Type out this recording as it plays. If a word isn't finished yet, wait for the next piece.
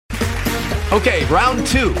Okay, round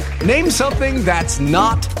two. Name something that's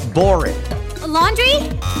not boring. A laundry?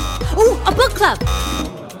 Ooh, a book club.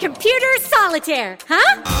 Computer solitaire,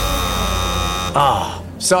 huh? Ah,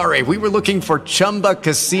 oh, sorry, we were looking for Chumba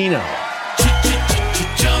Casino.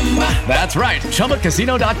 That's right,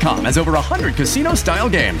 ChumbaCasino.com has over 100 casino-style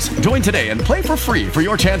games. Join today and play for free for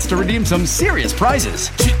your chance to redeem some serious prizes.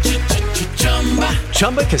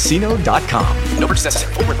 ChumbaCasino.com. No purchase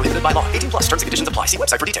necessary. Void where prohibited by law. 18+. Terms and conditions apply. See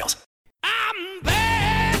website for details.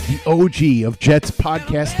 The OG of Jets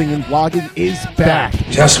podcasting and blogging is back.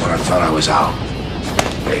 Just when I thought I was out,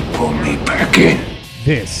 they pulled me back in.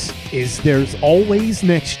 This is There's Always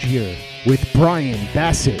Next Year with Brian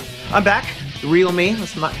Bassett. I'm back. The real me.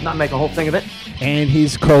 Let's not make a whole thing of it. And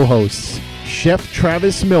his co-hosts, Chef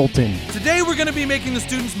Travis Milton. Today we're going to be making the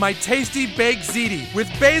students my tasty baked ziti with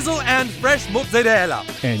basil and fresh mozzarella.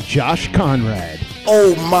 And Josh Conrad.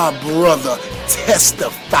 Oh, my brother,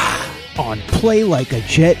 testify. On Play Like a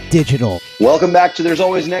Jet Digital. Welcome back to There's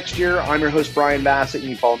Always Next Year. I'm your host, Brian Bassett. You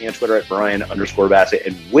can follow me on Twitter at Brian_Bassett.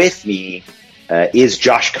 And with me is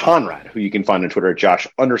Josh Conrad, who you can find on Twitter at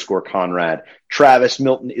Josh_Conrad. Travis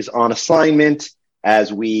Milton is on assignment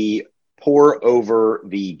as we pour over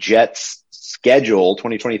the Jets schedule,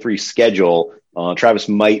 2023 schedule. Travis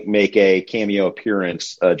might make a cameo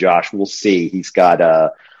appearance, Josh. We'll see. He's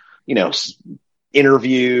got,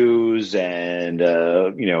 interviews and,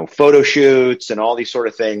 photo shoots and all these sort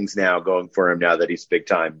of things now going for him now that he's a big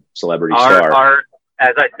time celebrity star.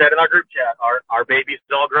 As I said in our group chat, our baby's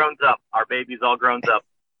all grown up. Our baby's all grown up.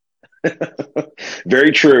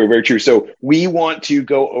 Very true. Very true. So we want to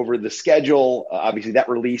go over the schedule. Obviously that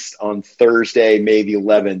released on Thursday, May the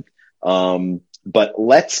 11th. But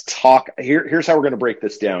let's talk here's how we're going to break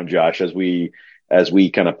this down, Josh, as we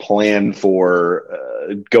kind of plan for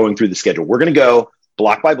going through the schedule. We're going to go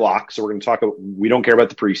block by block. So we're going to talk, we don't care about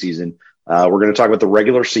the preseason. We're going to talk about the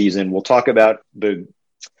regular season. We'll talk about the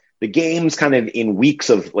games kind of in weeks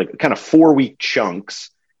of like kind of 4-week chunks.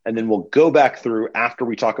 And then we'll go back through after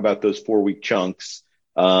we talk about those 4-week chunks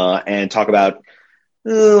and talk about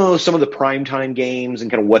some of the primetime games and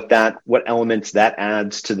kind of what elements that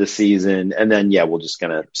adds to the season. And then, we'll just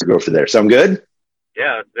kind of go from there. Sound good?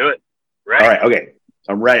 Yeah, let's do it. Ready. All right. Okay.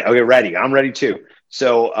 I'm ready. Okay. Ready. I'm ready too.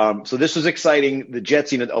 So this was exciting. The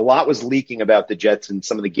Jets, a lot was leaking about the Jets and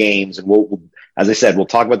some of the games. And we'll as I said, we'll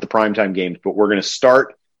talk about the primetime games, but we're going to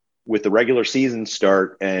start with the regular season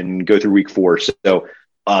start and go through week 4. So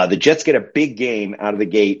the Jets get a big game out of the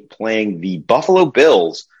gate playing the Buffalo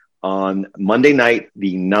Bills on Monday night,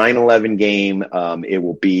 the 9/11 game. It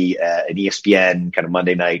will be an ESPN kind of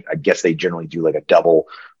Monday night. I guess they generally do like a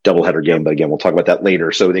doubleheader game, but again, we'll talk about that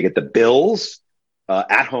later. So they get the Bills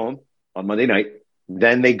at home on Monday night.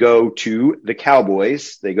 Then they go to the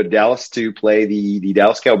Cowboys. They go to Dallas to play the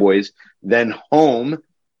Dallas Cowboys. Then home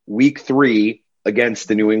week 3 against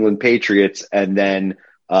the New England Patriots, and then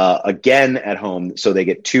again at home. So they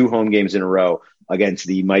get 2 home games in a row against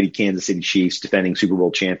the mighty Kansas City Chiefs, defending Super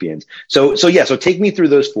Bowl champions. So take me through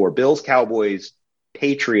those 4: Bills, Cowboys,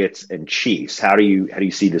 Patriots, and Chiefs. How do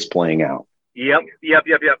you see this playing out? Yep.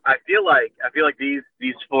 I feel like these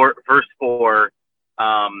first four,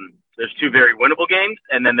 there's 2 very winnable games,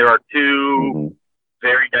 and then there are 2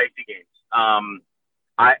 very dicey games.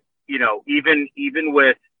 Even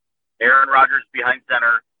with Aaron Rodgers behind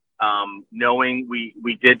center, knowing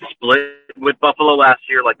we did split with Buffalo last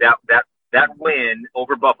year, like that win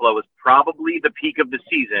over Buffalo was probably the peak of the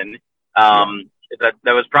season. That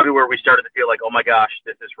was probably where we started to feel like, oh my gosh,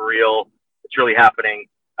 this is for real. It's really happening.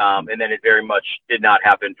 And then it very much did not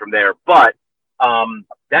happen from there. But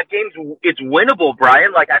that it's winnable,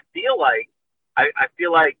 Brian. Like I feel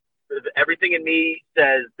like everything in me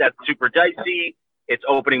says that's super dicey. It's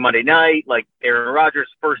opening Monday night, like Aaron Rodgers'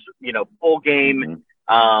 first, full game.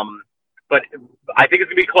 But I think it's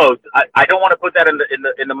gonna be close. I don't want to put that in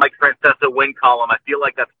the Mike Francesa win column. I feel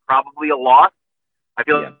like that's probably a loss. I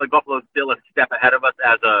feel like Buffalo's still a step ahead of us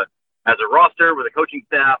as a roster with a coaching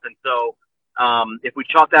staff, and so if we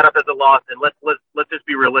chalk that up as a loss, and let's just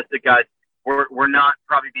be realistic, guys. We're not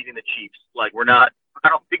probably beating the Chiefs. Like we're not. I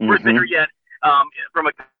don't think we're there yet from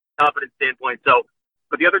a confidence standpoint. So,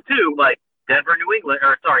 but the other 2, like Denver,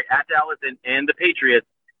 at Dallas and the Patriots,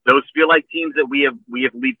 those feel like teams that we have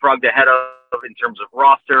leapfrogged ahead of in terms of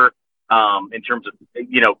roster, in terms of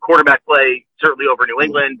quarterback play, certainly over New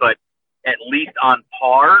England, but at least on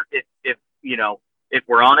par if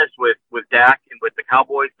we're honest with Dak and with the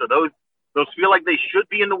Cowboys. So those feel like they should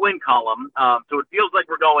be in the win column. So it feels like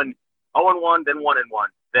we're going 0-1, then 1-1,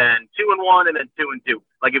 then 2-1, and then 2-2.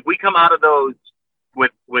 Like if we come out of those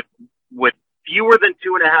with fewer than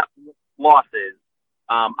 2.5 losses,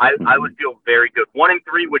 I would feel very good.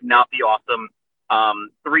 1-3 would not be awesome.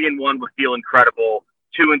 3-1 would feel incredible.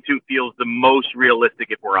 2-2 feels the most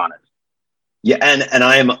realistic, if we're honest. Yeah, and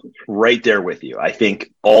I am right there with you. I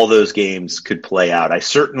think all those games could play out. I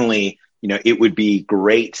certainly, it would be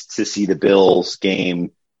great to see the Bills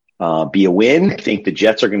game be a win. I think the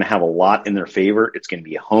Jets are going to have a lot in their favor. It's going to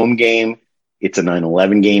be a home game. It's a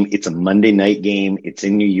 9/11 game. It's a Monday night game. It's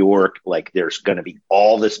in New York. Like, there's going to be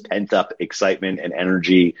all this pent up excitement and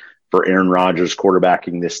energy for Aaron Rodgers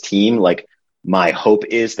quarterbacking this team. Like, my hope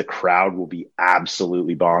is the crowd will be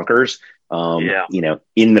absolutely bonkers.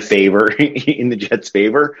 In the favor, in the Jets'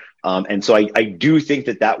 favor. And so I do think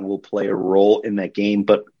that will play a role in that game.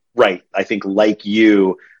 But right, I think like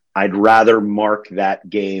you, I'd rather mark that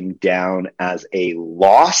game down as a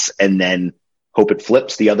loss and then hope it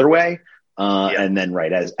flips the other way. And then,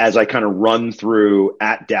 right, as I kind of run through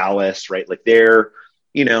at Dallas, right, like they're,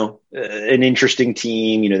 an interesting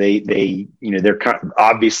team. They're kind of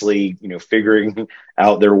obviously, figuring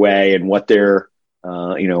out their way and what their,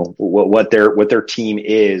 what their team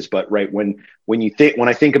is. But right, when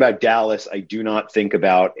I think about Dallas, I do not think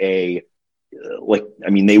about they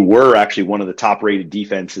were actually one of the top rated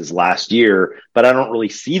defenses last year, but I don't really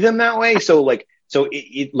see them that way. I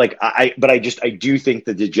do think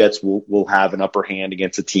that the Jets will have an upper hand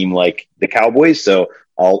against a team like the Cowboys. So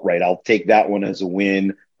I'll take that one as a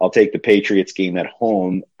win. I'll take the Patriots game at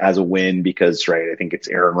home as a win because, right, I think it's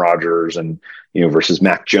Aaron Rodgers and, versus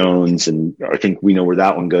Mac Jones. And I think we know where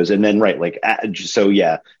that one goes. And then, right,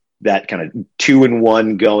 that kind of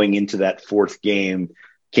 2-1 going into that fourth game,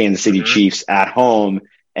 Kansas City Chiefs at home.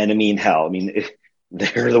 And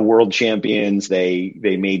they're the world champions. They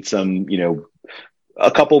made some,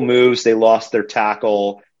 a couple moves. They lost their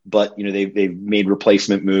tackle, but, they've made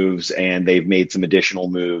replacement moves and they've made some additional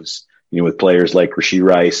moves, with players like Rashee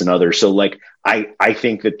Rice and others. So I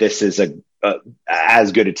think that this is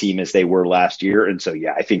as good a team as they were last year. And so,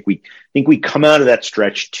 I think we come out of that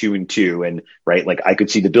stretch 2-2 and right. Like I could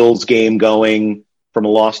see the Bills game going from a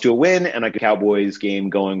loss to a win and like a Cowboys game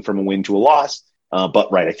going from a win to a loss.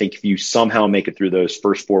 But right, I think if you somehow make it through those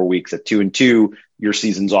first 4 weeks at 2-2, your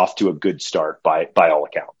season's off to a good start by all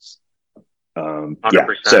accounts. 100%.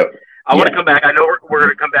 So I want to come back. I know we're going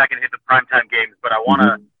to come back and hit the primetime games, but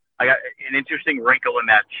I got an interesting wrinkle in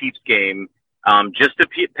that Chiefs game, just to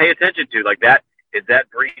pay attention to. Like that, is that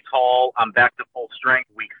Breece Hall? I'm back to full strength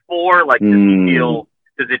week 4. Like,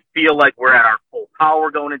 does it feel like we're at our full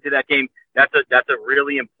power going into that game? That's a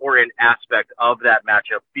really important aspect of that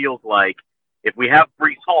matchup. Feels like if we have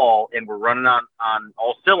Breece Hall and we're running on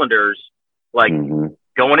all cylinders, like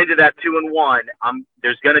going into that 2-1,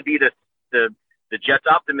 there's going to be the Jets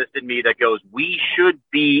optimist in me that goes, we should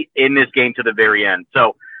be in this game to the very end.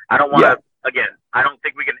 So I don't want to, again, I don't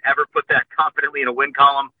think we can ever put that confidently in a win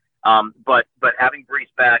column. But having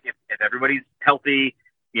Breece back, if everybody's healthy,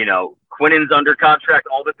 Quinnen's under contract,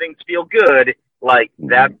 all the things feel good. Like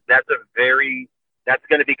that's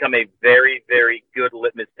going to become a very, very good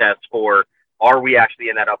litmus test for, are we actually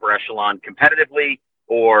in that upper echelon competitively,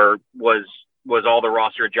 or was all the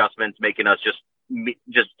roster adjustments making us just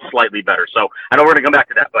slightly better? So I know we're going to come back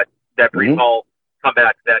to that, but that Breece Hall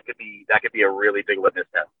comeback, that could be a really big litmus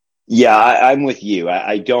test. Yeah, I'm with you.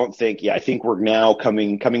 I don't think, I think we're now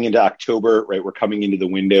coming into October, right? We're coming into the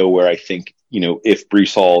window where I think, if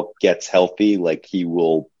Breece Hall gets healthy, like he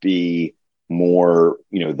will be more,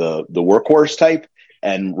 the workhorse type.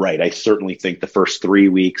 And right, I certainly think the first 3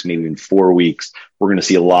 weeks, maybe even 4 weeks, we're going to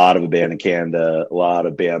see a lot of Abanikanda, a lot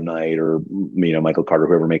of Bam Knight, or Michael Carter,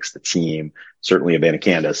 whoever makes the team. Certainly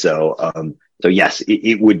Abanikanda. So yes,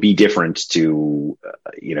 it would be different to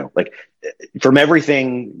from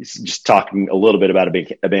everything. Just talking a little bit about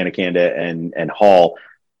Abanikanda and Hall.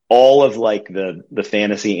 All of like the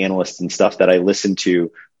fantasy analysts and stuff that I listened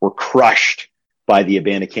to were crushed by the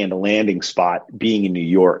Abanikanda landing spot being in New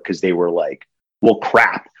York, because they were like, well,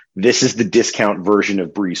 crap, this is the discount version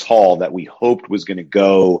of Breece Hall that we hoped was going to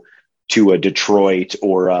go to a Detroit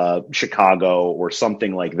or a Chicago or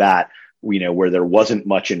something like that, where there wasn't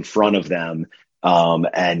much in front of them.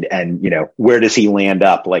 And where does he land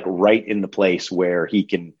up? Like right in the place where he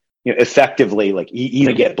can, effectively, like he's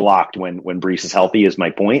going to get blocked when Breece is healthy, is my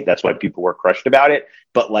point. That's why people were crushed about it.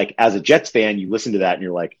 But like, as a Jets fan, you listen to that and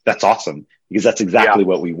you're like, that's awesome, because that's exactly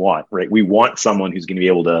what we want, right? We want someone who's going to be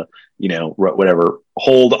able to,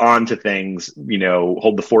 hold on to things,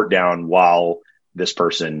 hold the fort down while this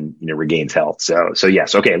person, regains health. So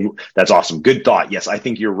yes. Okay. That's awesome. Good thought. Yes. I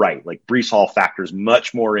think you're right. Like Breece Hall factors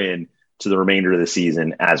much more in to the remainder of the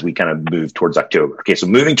season as we kind of move towards October. Okay. So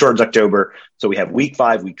moving towards October. So we have week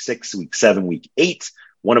 5, week 6, week 7, week 8.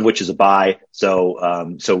 one of which is a bye. So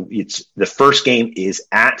it's the first game is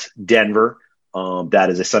at Denver. That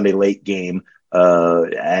is a Sunday late game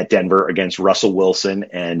at Denver against Russell Wilson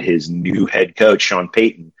and his new head coach, Sean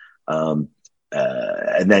Payton. And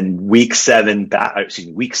then week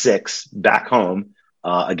 6 back home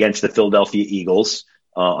against the Philadelphia Eagles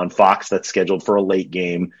on Fox. That's scheduled for a late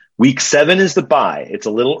game. Week 7 is the bye. It's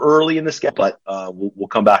a little early in the schedule, but we'll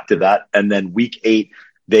come back to that. And then week 8,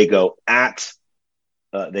 they go at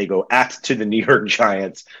to the New York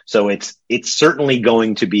Giants. So it's certainly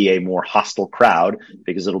going to be a more hostile crowd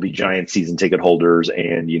because it'll be Giants season ticket holders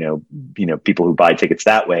and, people who buy tickets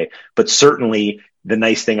that way. But certainly the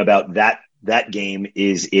nice thing about that game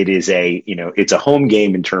is it's a home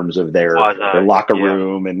game in terms of their locker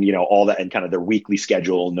room and, all that, and kind of their weekly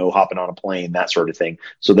schedule, no hopping on a plane, that sort of thing.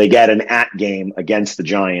 So they get an at game against the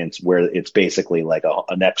Giants where it's basically like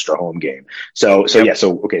an extra home game. So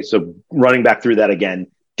running back through that again,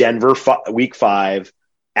 Denver week 5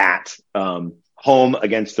 at home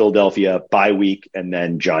against Philadelphia, bye week, and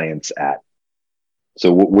then Giants at.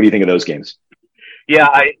 So what do you think of those games? Yeah,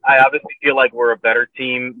 I obviously feel like we're a better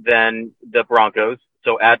team than the Broncos.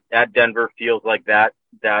 So at Denver feels like that's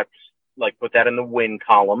like put that in the win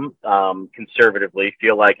column. Conservatively,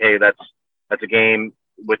 feel like, hey, that's a game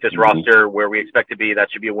with this roster where we expect to be.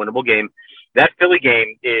 That should be a winnable game. That Philly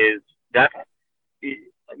game is as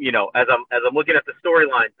I'm looking at the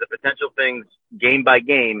storylines, the potential things game by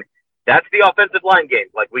game. That's the offensive line game.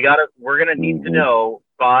 Like we're gonna need to know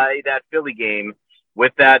by that Philly game.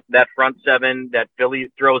 With that front seven that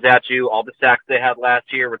Philly throws at you, all the sacks they had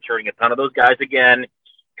last year, returning a ton of those guys again,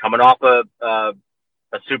 coming off a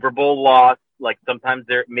Super Bowl loss. Like sometimes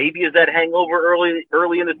there maybe is that hangover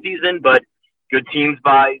early in the season, but good teams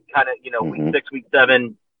by kind of, week 6, week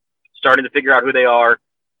 7, starting to figure out who they are.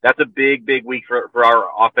 That's a big, big week for our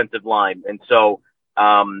offensive line. And so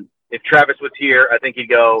if Travis was here, I think he'd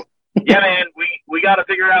go, yeah, man, we got to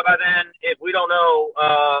figure out by then if we don't know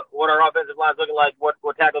what our offensive line's looking like, what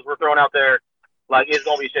tackles we're throwing out there, like it's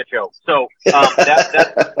gonna be a shit show. So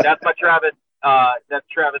that's my Travis. That's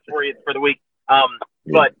Travis for the week.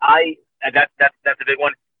 But that's a big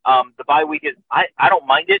one. The bye week is I don't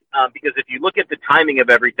mind it because if you look at the timing of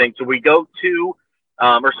everything, so we go to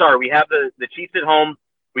we have the Chiefs at home.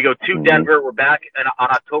 We go to Denver. We're back on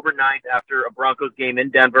October 9th after a Broncos game in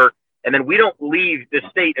Denver. And then we don't leave the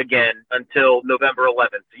state again until November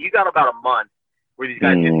 11th. So you got about a month where these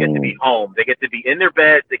guys just get to be home. They get to be in their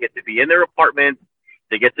beds. They get to be in their apartments.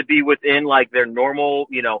 They get to be within like their normal,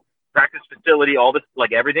 practice facility. All this,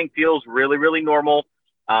 like everything feels really, really normal.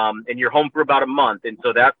 And you're home for about a month. And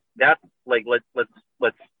so that's like, let's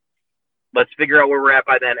figure out where we're at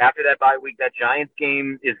by then. After that bye week, that Giants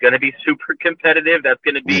game is going to be super competitive. That's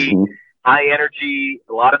going to be high energy,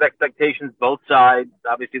 a lot of expectations, both sides.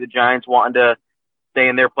 Obviously, the Giants wanting to stay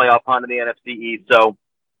in their playoff hunt in the NFC East. So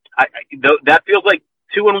that feels like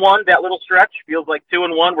 2-1. That little stretch feels like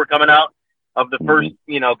 2-1. We're coming out of the first,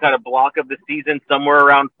 kind of block of the season somewhere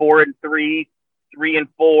around 4-3,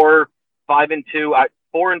 3-4, 5-2.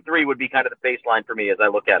 4-3 would be kind of the baseline for me as I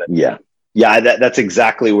look at it. Yeah, that's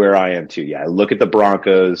exactly where I am too. Yeah, I look at the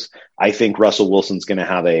Broncos. I think Russell Wilson's going to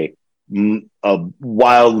have a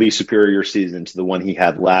wildly superior season to the one he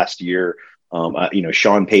had last year.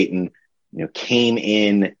 Sean Payton, came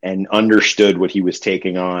in and understood what he was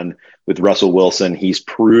taking on with Russell Wilson. He's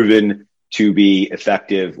proven to be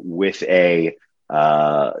effective with a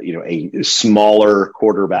smaller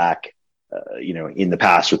quarterback, in the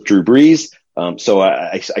past with Drew Brees. So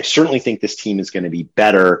I certainly think this team is going to be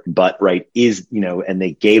better, but and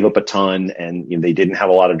they gave up a ton and they didn't have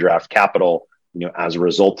a lot of draft capital, as a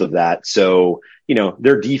result of that. So,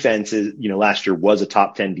 their defense is, last year was a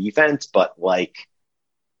top 10 defense, but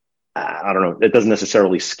I don't know, it doesn't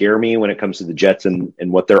necessarily scare me when it comes to the Jets and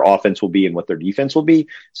what their offense will be and what their defense will be.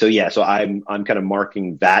 So I'm kind of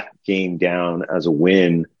marking that game down as a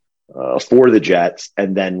win for the Jets.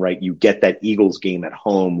 And then, you get that Eagles game at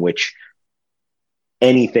home, which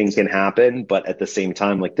anything can happen. But at the same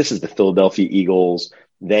time, this is the Philadelphia Eagles.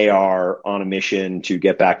 They are on a mission to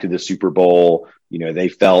get back to the Super Bowl. They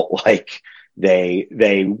felt like they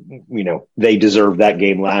deserved that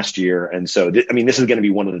game last year. And so, this is going to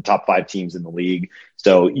be one of the top 5 teams in the league.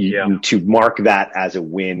 So to mark that as a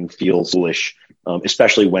win feels foolish,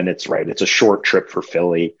 especially when it's a short trip for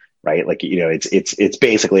Philly, right? It's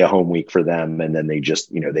basically a home week for them. And then they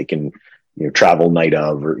just, they can, travel night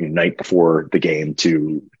of or night before the game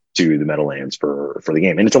to the Meadowlands for the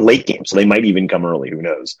game. And it's a late game, so they might even come early. Who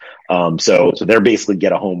knows? So they're basically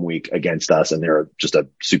get a home week against us, and they're just a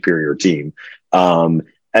superior team. And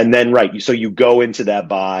then, so you go into that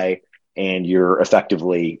bye, and you're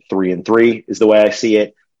effectively 3-3 is the way I see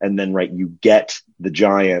it. And then, right, you get the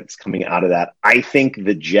Giants coming out of that. I think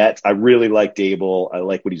the Jets, I really like Dable. I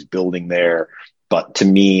like what he's building there. But to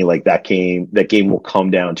me, like that game will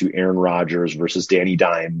come down to Aaron Rodgers versus Danny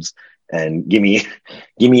Dimes. And give me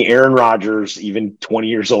Aaron Rodgers, even 20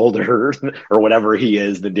 years older or whatever he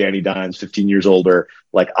is, than Danny Dimes, 15 years older.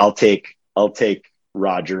 Like I'll take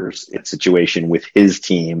Rodgers in situation with his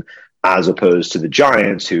team as opposed to the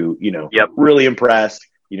Giants, who, really impressed,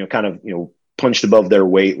 kind of, punched above their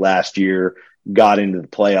weight last year, got into the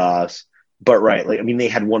playoffs. But right, they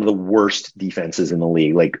had one of the worst defenses in the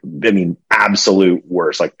league. Absolute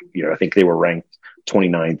worst. I think they were ranked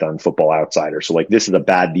 29th on Football Outsider. So this is a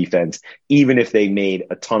bad defense, even if they made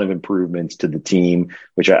a ton of improvements to the team,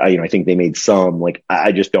 which I think they made some.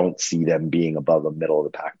 I just don't see them being above a middle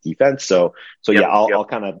of the pack defense. So I'll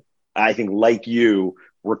kind of, I think like you,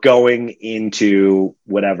 we're going into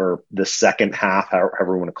whatever the second half,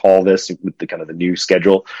 however we want to call this, with the kind of the new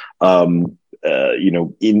schedule, in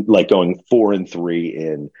going 4-3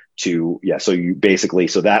 into, so you basically,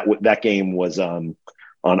 so that game was,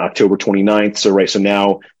 on October 29th. So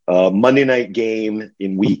now Monday night game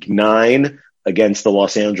in week 9 against the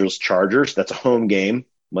Los Angeles Chargers. That's a home game,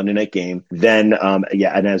 Monday night game. Then,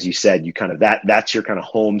 and as you said, you kind of, that's your kind of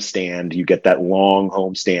home stand. You get that long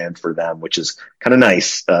home stand for them, which is kind of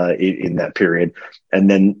nice in that period. And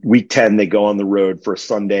then week 10, they go on the road for a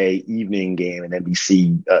Sunday evening game, an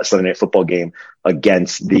NBC Sunday Night Football game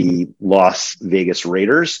against the Las Vegas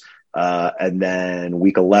Raiders. And then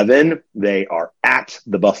week 11, they are at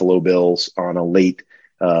the Buffalo Bills on a late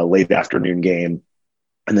afternoon game.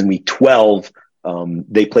 And then week 12,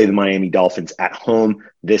 they play the Miami Dolphins at home.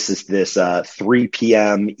 This is 3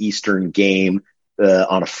 p.m. Eastern game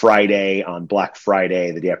on a Friday, on Black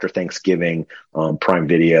Friday, the day after Thanksgiving, Prime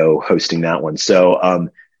Video hosting that one. So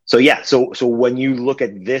when you look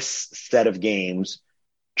at this set of games,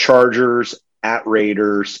 Chargers at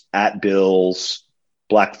Raiders, at Bills,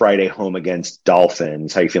 Black Friday home against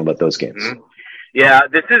Dolphins. How you feel about those games? Mm-hmm. Yeah,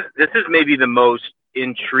 this is maybe the most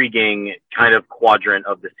intriguing kind of quadrant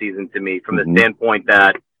of the season to me, from the standpoint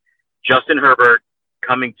that Justin Herbert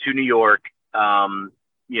coming to New York.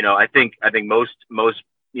 I think most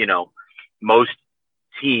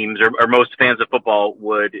teams or most fans of football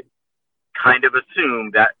would kind of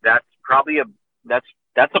assume that that's probably that's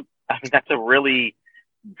a really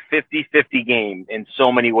 50-50 game in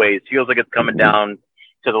so many ways. Feels like it's coming down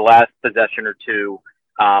to the last possession or two.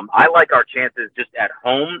 I like our chances just at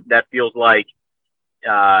home. That feels like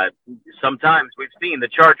sometimes we've seen the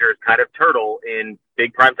Chargers kind of turtle in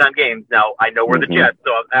big primetime games. Now, I know we're the Jets,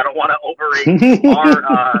 so I don't want to overrate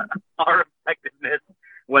our effectiveness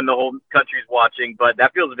when the whole country's watching, but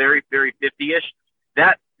that feels very, very 50-ish.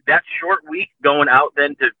 That short week going out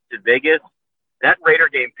then to Vegas, that Raider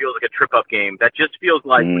game feels like a trip-up game. That just feels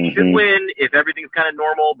like we should win if everything's kind of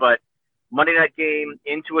normal, but Monday night game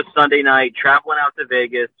into a Sunday night, traveling out to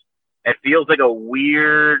Vegas, it feels like a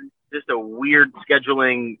weird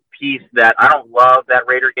scheduling piece that I don't love. That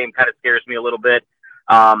Raider game kind of scares me a little bit.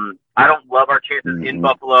 I don't love our chances in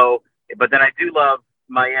Buffalo, but then I do love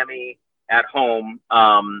Miami at home.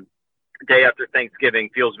 Day after Thanksgiving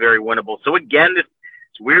feels very winnable. So again, this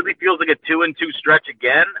weirdly feels like a 2-2 stretch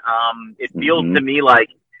again. It feels to me like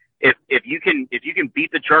if you can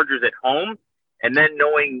beat the Chargers at home, and then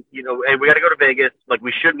knowing, hey, we got to go to Vegas, like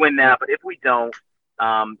we should win that, but if we don't,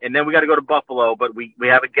 and then we got to go to Buffalo, but we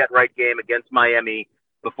have a get-right game against Miami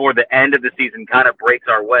before the end of the season kind of breaks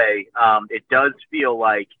our way. It does feel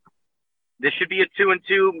like this should be a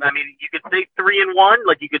 2-2. I mean, you could say 3-1,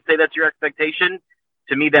 like you could say that's your expectation.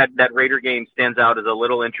 To me, that Raider game stands out as a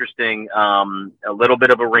little interesting, a little bit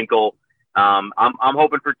of a wrinkle. I'm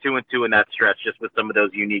hoping for 2-2 in that stretch, just with some of those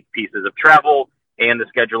unique pieces of travel and the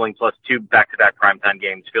scheduling, plus 2 back-to-back primetime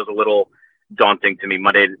games feels a little daunting to me,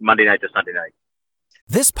 Monday night to Sunday night.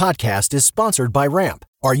 This podcast is sponsored by Ramp.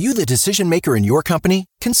 Are you the decision maker in your company?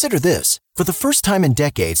 Consider this. For the first time in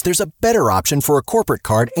decades, there's a better option for a corporate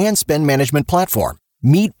card and spend management platform.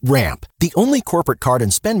 Meet Ramp, the only corporate card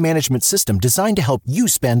and spend management system designed to help you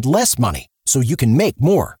spend less money so you can make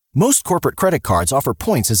more. Most corporate credit cards offer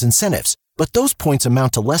points as incentives, but those points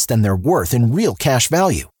amount to less than their worth in real cash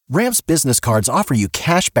value. Ramp's business cards offer you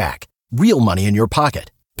cash back, real money in your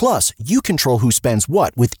pocket. Plus, you control who spends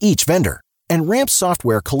what with each vendor. And Ramp's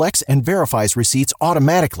software collects and verifies receipts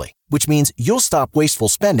automatically, which means you'll stop wasteful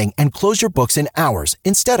spending and close your books in hours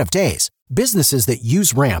instead of days. Businesses that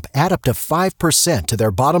use Ramp add up to 5% to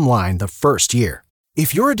their bottom line the first year.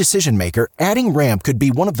 If you're a decision maker, adding Ramp could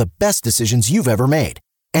be one of the best decisions you've ever made.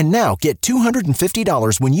 And now get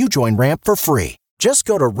 $250 when you join Ramp for free. Just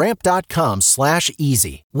go to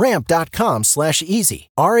ramp.com/easy. Ramp.com/easy.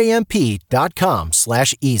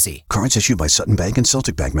 RAMP.com/easy. Cards issued by Sutton Bank and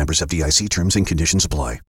Celtic Bank, members FDIC. Terms and conditions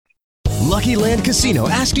apply. Lucky Land Casino,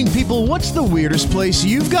 asking people, what's the weirdest place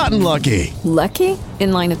you've gotten lucky? Lucky?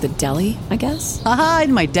 In line at the deli, I guess? Aha,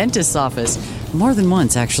 in my dentist's office. More than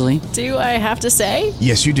once, actually. Do I have to say?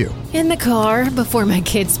 Yes, you do. In the car before my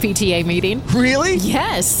kids' PTA meeting. Really?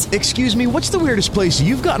 Yes. Excuse me, what's the weirdest place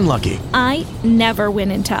you've gotten lucky? I never win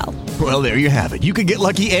and tell. Well, there you have it. You can get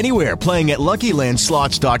lucky anywhere, playing at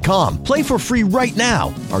LuckyLandSlots.com. Play for free right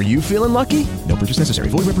now. Are you feeling lucky? No purchase necessary.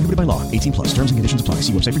 Void where prohibited by law. 18+. Terms and conditions apply.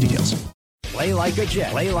 See website for details. Play like a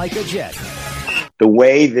Jet. Play like a Jet. The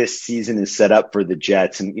way this season is set up for the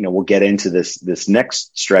Jets, and we'll get into this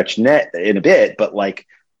next stretch net in a bit, but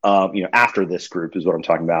after this group is what I'm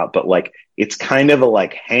talking about. But it's kind of a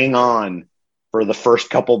hang on for the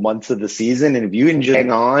first couple months of the season, and if you can just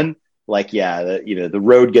hang on, the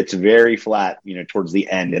road gets very flat, towards the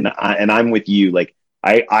end. And I'm with you.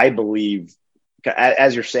 I believe,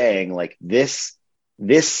 as you're saying, this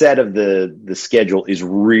set of the schedule is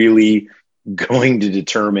really going to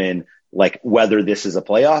determine whether this is a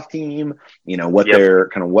playoff team, what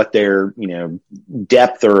their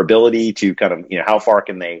depth or ability to how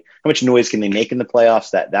much noise can they make in the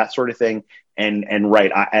playoffs, that sort of thing. And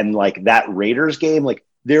that Raiders game,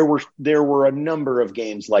 there were a number of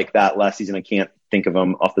games like that last season. I can't think of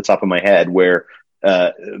them off the top of my head where,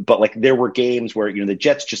 but there were games where, the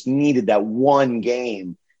Jets just needed that one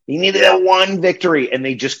game. They needed that one victory, and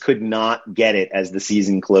they just could not get it as the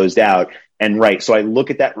season closed out. And so I look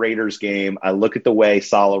at that Raiders game. I look at the way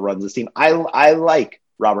Saleh runs this team. I like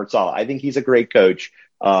Robert Saleh. I think he's a great coach,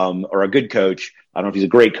 or a good coach. I don't know if he's a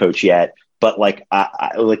great coach yet, but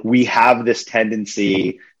we have this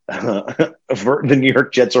tendency for the New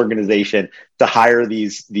York Jets organization to hire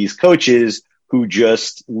these coaches who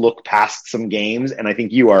just look past some games. And I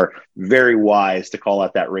think you are very wise to call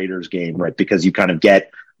out that Raiders game, right? Because you kind of get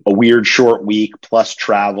a weird short week plus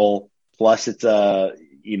travel, plus it's a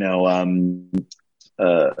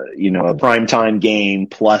primetime game,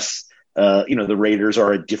 plus the Raiders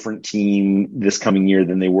are a different team this coming year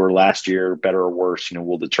than they were last year, better or worse,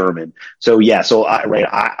 we'll determine. So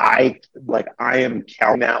I am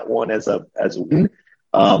counting that one as a win.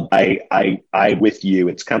 I with you,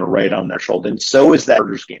 it's kind of right on their shoulder. And so is that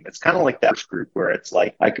Raiders game. It's kind of like that group where it's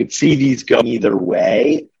I could see these going either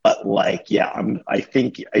way, but I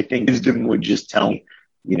think wisdom would just tell me,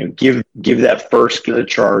 give that first to the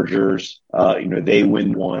Chargers, they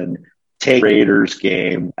win one, take Raiders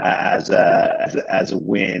game as a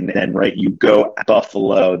win. And then, you go at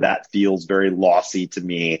Buffalo, that feels very lossy to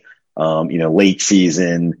me. Late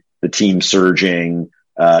season, the team surging,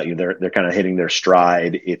 they're kind of hitting their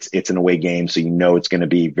stride. It's an away game, so it's going to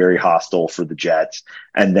be very hostile for the Jets.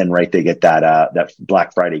 And then they get that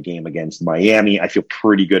Black Friday game against Miami. I feel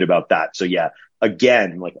pretty good about that. So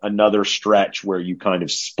again, another stretch where you kind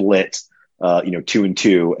of split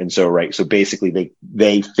 2-2. And so basically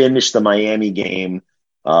they finished the Miami game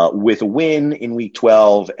with a win in week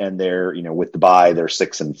 12, and they're with the bye they're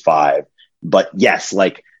 6-5. But yes,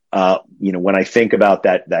 when I think about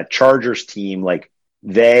that Chargers team,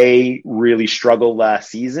 they really struggled last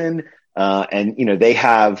season. And, they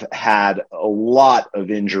have had a lot of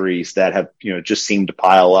injuries that have, just seemed to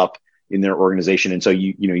pile up in their organization. And so,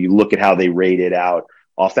 you look at how they rated out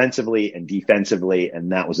offensively and defensively,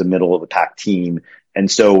 and that was a middle of the pack team.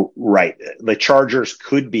 And so, the Chargers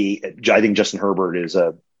could be, I think Justin Herbert is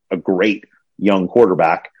a great young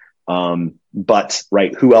quarterback. But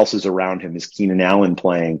who else is around him? Is Keenan Allen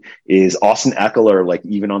playing? Is Austin Eckler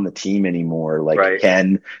even on the team anymore?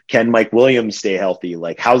 Can Mike Williams stay healthy?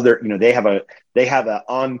 How's their, they have a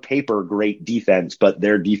on paper great defense, but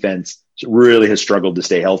their defense really has struggled to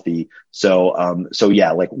stay healthy. So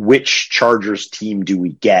which Chargers team do we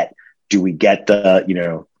get? Do we get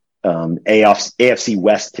the, AFC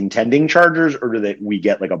West contending Chargers, or do we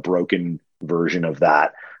get a broken version of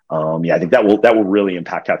that? I think that will really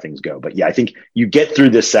impact how things go. But I think you get through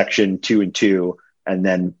this section 2-2, and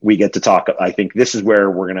then we get to talk. I think this is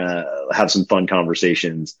where we're going to have some fun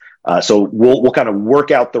conversations. So we'll kind of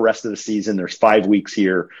work out the rest of the season. There's 5 weeks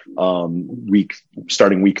here,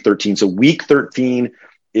 starting week 13. So week 13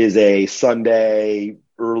 is a Sunday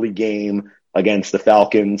early game against the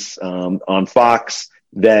Falcons, on Fox,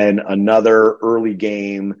 then another early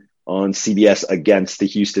game on CBS against the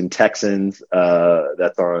Houston Texans.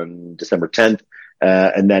 That's on December 10th.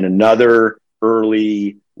 And then another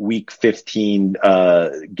early week 15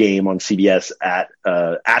 game on CBS at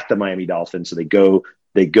the Miami Dolphins. So they go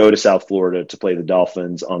to South Florida to play the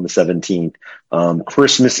Dolphins on the 17th.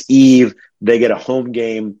 Christmas Eve, They get a home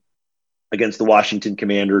game against the Washington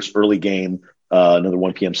Commanders, early game, another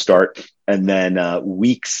 1 p.m. start. And then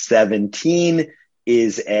week 17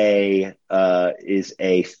 is a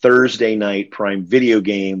Thursday night Prime Video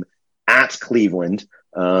game at Cleveland.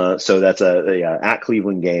 So that's at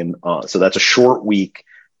Cleveland game. So that's a short week.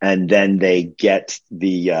 And then they get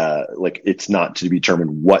it's not to be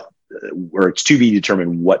determined it's to be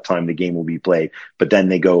determined what time the game will be played. But then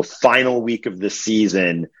they go final week of the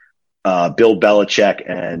season. Bill Belichick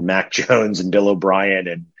and Mac Jones and Bill O'Brien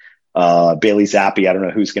and Bailey Zappi. I don't know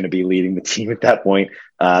who's going to be leading the team at that point.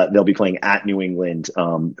 They'll be playing at New England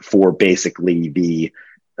for basically the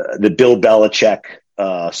Bill Belichick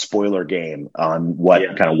spoiler game on what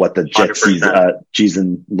the Jets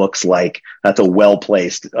season looks like. That's a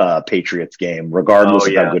well-placed Patriots game, regardless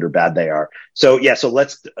of how good or bad they are. So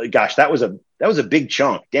that was a big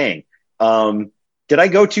chunk. Dang. Did I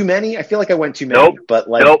go too many? I feel like I went too many. Nope.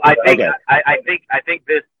 I think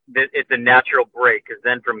this it's a natural break, because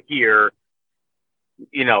then from here,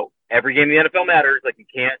 every game in the NFL matters. Like, you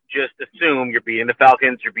can't just assume you're beating the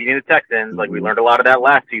Falcons, you're beating the Texans. Like, we learned a lot of that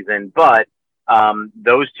last season. But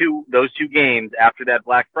those two games after that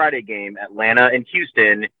Black Friday game, Atlanta and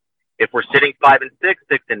Houston, if we're sitting 5-6,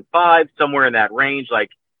 6-5, somewhere in that range,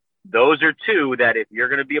 like, those are two that if you're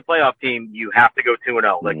going to be a playoff team, you have to go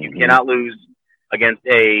 2-0. Like, you cannot lose against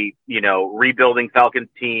a, rebuilding Falcons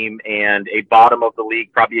team and a bottom of the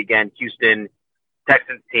league, probably again, Houston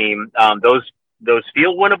Texans team. Those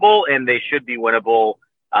feel winnable, and they should be winnable,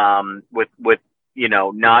 with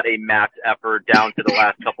not a max effort down to the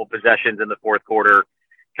last couple possessions in the fourth quarter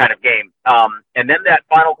kind of game. And then that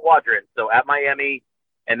final quadrant. So at Miami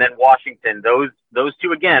and then Washington, those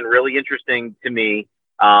two, again, really interesting to me.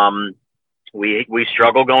 We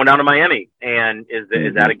struggle going down to Miami, and is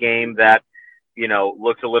that a game that,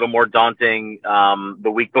 looks a little more daunting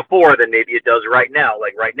the week before than maybe it does right now?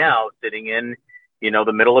 Like, right now, sitting in,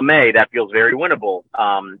 the middle of May, that feels very winnable.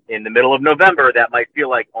 In the middle of November, that might feel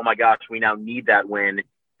like, oh my gosh, we now need that win,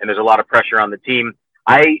 and there's a lot of pressure on the team.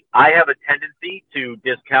 I have a tendency to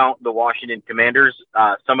discount the Washington Commanders.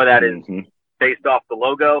 Some of that is based off the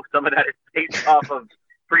logo. Some of that is based off of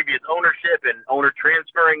previous ownership and owner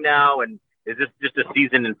transferring now, and is this just a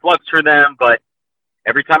season in flux for them? But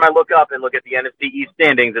every time I look up and look at the NFC East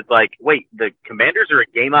standings, it's like, wait, the Commanders are a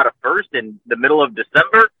game out of first in the middle of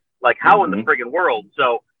December? Like, how in the friggin' world?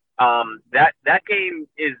 So that game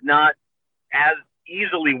is not as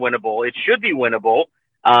easily winnable. It should be winnable,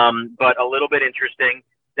 but a little bit interesting.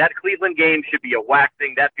 That Cleveland game should be a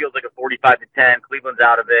waxing. That feels like a 45-10. Cleveland's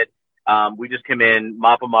out of it. We just come in,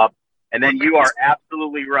 mop them up. And then you are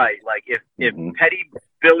absolutely right. Like, if petty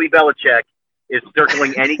Billy Belichick is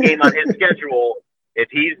circling any game on his schedule, if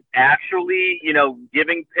he's actually,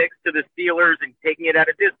 giving picks to the Steelers and taking it at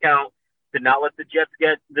a discount to not let the Jets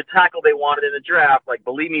get the tackle they wanted in the draft, like,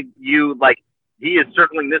 believe me, he is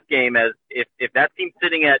circling this game as if that team's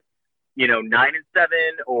sitting at, 9-7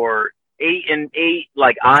 or 8-8,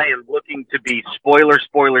 like, I am looking to be spoiler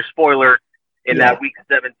in that week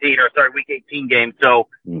 18 game. So,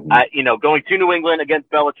 going to New England against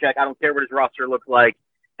Belichick, I don't care what his roster looks like.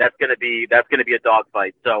 That's going to be a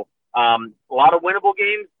dogfight. So, a lot of winnable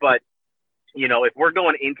games, but, if we're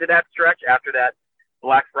going into that stretch after that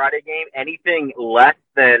Black Friday game, anything less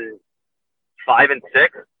than 5-6,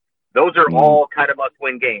 those are all kind of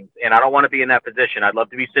must-win games. And I don't want to be in that position. I'd love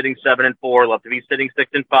to be sitting 7-4, love to be sitting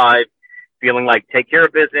 6-5, feeling like take care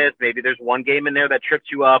of business. Maybe there's one game in there that trips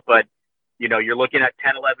you up, but, you're looking at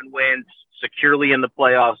 10, 11 wins securely in the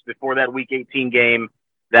playoffs before that week 18 game.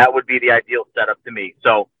 That would be the ideal setup to me.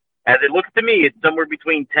 So, as it looks to me, it's somewhere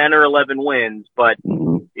between 10 or 11 wins, but,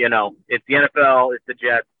 it's the NFL, it's the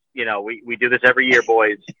Jets. We do this every year,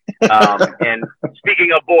 boys. And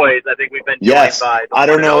speaking of boys, I think we've been joined by. I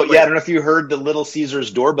don't know. Yeah, I don't know if you heard the Little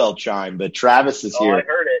Caesars doorbell chime, but Travis is here. I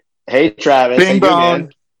heard it. Hey, Travis. Bing bong.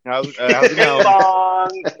 Man? How's it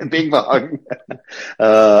going? Bing bong.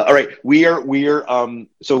 All right. We are,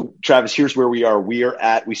 so Travis, here's where we are.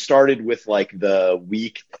 We started with like the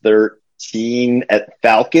week 13 at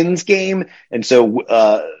Falcons game. And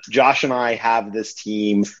so, Josh and I have this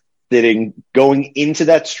team going into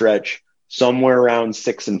that stretch somewhere around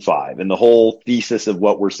 6-5. And the whole thesis of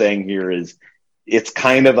what we're saying here is it's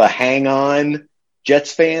kind of a hang on,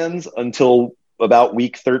 Jets fans, until about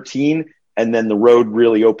week 13. And then the road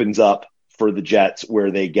really opens up for the Jets, where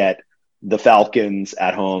they get the Falcons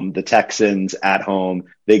at home, the Texans at home.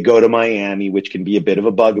 They go to Miami, which can be a bit of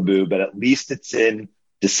a bugaboo, but at least it's in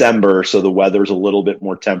December. So the weather's a little bit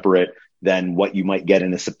more temperate than what you might get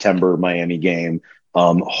in a September Miami game.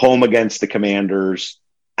 Home against the Commanders,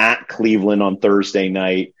 at Cleveland on Thursday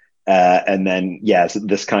night, And then, yes,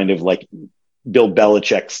 this kind of like Bill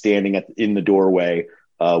Belichick standing in the doorway,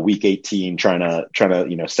 week 18, trying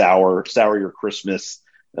to, sour your Christmas.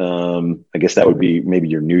 I guess that would be maybe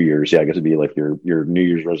your New Year's. Yeah, I guess it'd be like your New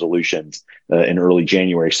Year's resolutions in early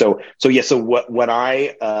January. So when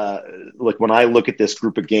I look at this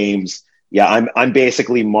group of games, yeah, I'm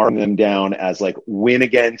basically marking them down as like win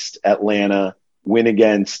against Atlanta, win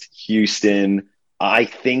against Houston. I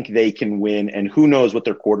think they can win, and who knows what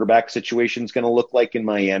their quarterback situation is going to look like in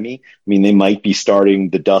Miami. I mean, they might be starting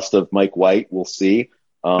the dust of Mike White. We'll see.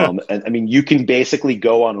 And I mean, you can basically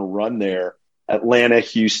go on a run there. Atlanta,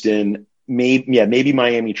 Houston, maybe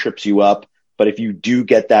Miami trips you up. But if you do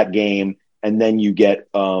get that game and then you get,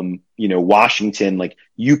 Washington, like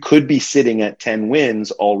you could be sitting at 10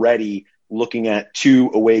 wins already, looking at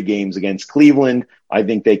 2 away games against Cleveland. I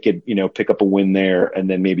think they could, pick up a win there and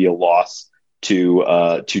then maybe a loss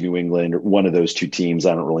to New England, or one of those 2 teams.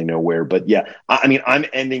 I don't really know where, but yeah, I mean, I'm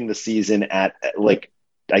ending the season at like,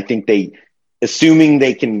 I think assuming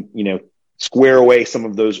they can, square away some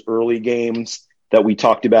of those early games that we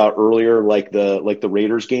talked about earlier, like the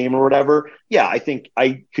Raiders game or whatever. Yeah, I think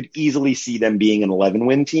I could easily see them being an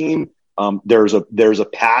 11-win team. There's a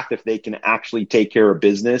path if they can actually take care of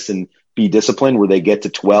business and be disciplined where they get to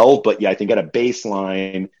 12. But yeah, I think at a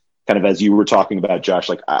baseline, kind of as you were talking about, Josh,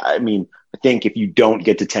 like, I mean, I think if you don't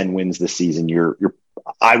get to 10 wins this season,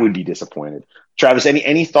 I would be disappointed. Travis,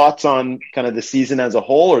 any thoughts on kind of the season as a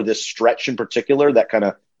whole, or this stretch in particular, that kind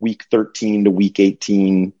of week 13 to week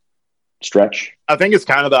 18 stretch? I think it's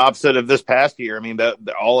kind of the opposite of this past year. I mean,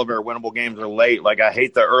 all of our winnable games are late. Like, I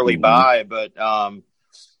hate the early bye, but, not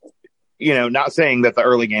saying that the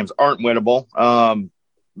early games aren't winnable,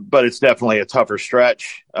 but it's definitely a tougher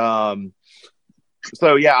stretch.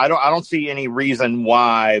 So yeah, I don't see any reason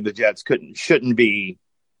why the Jets shouldn't be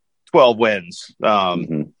 12 wins.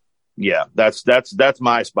 Yeah, that's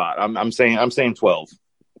my spot. I'm saying 12.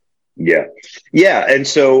 Yeah. And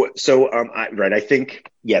so I think,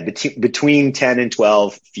 between 10 and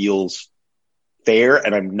 12 feels fair.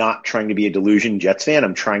 And I'm not trying to be a delusion Jets fan.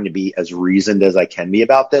 I'm trying to be as reasoned as I can be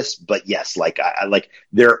about this. But yes, like I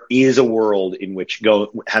there is a world in which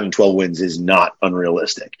having 12 wins is not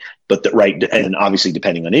unrealistic. But and obviously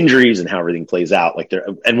depending on injuries and how everything plays out,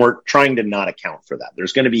 and we're trying to not account for that.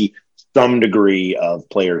 There's going to be some degree of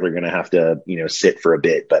players are going to have to, sit for a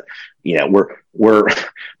bit. But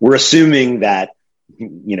we're assuming that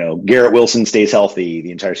Garrett Wilson stays healthy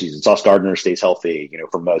the entire season. Sauce Gardner stays healthy,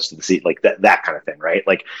 for most of the season, like that kind of thing, right?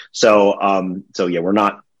 We're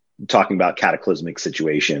not talking about cataclysmic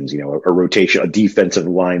situations. A rotation, a defensive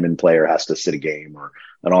lineman player has to sit a game, or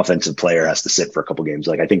an offensive player has to sit for a couple games.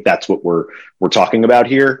 Like, I think that's what we're talking about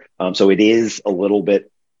here. So it is a little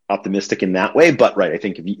bit optimistic in that way, but right. I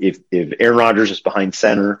think if Aaron Rodgers is behind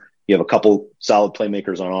center, you have a couple solid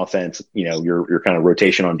playmakers on offense, your kind of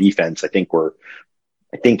rotation on defense. I think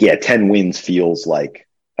 10 wins feels like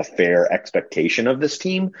a fair expectation of this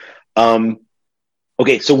team.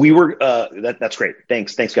 Okay. So we were, that's great.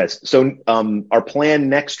 Thanks guys. So, our plan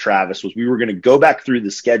next, Travis, was we were going to go back through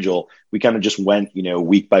the schedule. We kind of just went,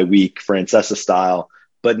 week by week, Francesa style,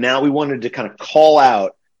 but now we wanted to kind of call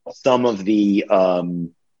out some of the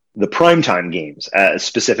primetime games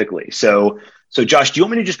specifically. So Josh, do you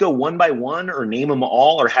want me to just go one by one, or name them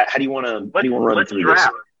all, or how do you want to run through this?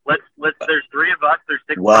 Let's there's 3 of us. There's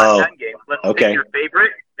 6 primetime games. Let's take your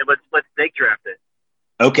favorite, and let's snake draft it.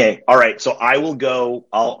 Okay. All right. So I will go.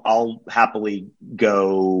 I'll happily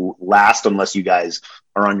go last, unless you guys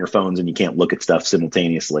are on your phones and you can't look at stuff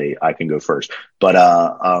simultaneously. I can go first. But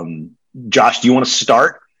Josh, do you want to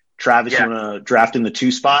start? Travis, you want to draft in the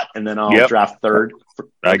 2 spot, and then I'll draft third.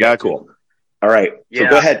 I got cool. All right. So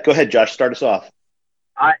go ahead, Josh. Start us off.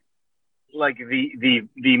 I like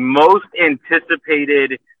the most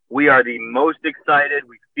anticipated. We are the most excited.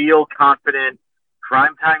 We feel confident.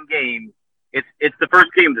 Primetime game. It's the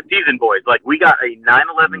first game of the season, boys. Like, we got a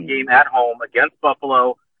 9-11 game at home against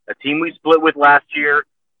Buffalo, a team we split with last year,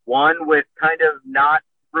 one with kind of not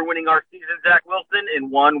ruining our season, Zach Wilson,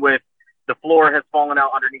 and one with the floor has fallen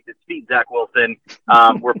out underneath his feet, Zach Wilson.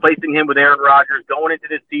 We're placing him with Aaron Rodgers going into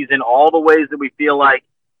this season, all the ways that we feel like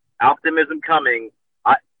optimism coming.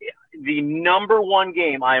 The number one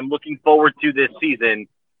game I am looking forward to this season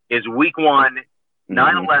is week 1,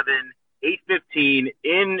 9/11, 8:15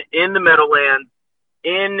 in the Meadowlands,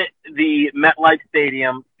 in the MetLife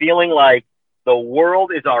Stadium, feeling like the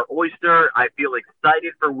world is our oyster. I feel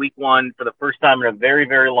excited for week 1 for the first time in a very,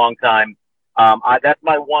 very long time. That's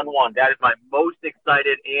my 1-1. That is my most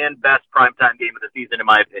excited and best primetime game of the season, in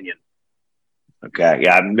my opinion. Okay.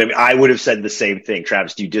 Yeah. I mean, I would have said the same thing.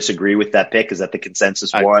 Travis, do you disagree with that pick? Is that the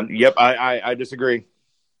consensus one? Yep. I disagree.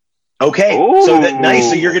 Okay. Ooh. So nice.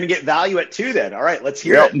 So you're going to get value at 2 then. All right. Let's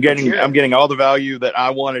hear it. I'm getting all the value that I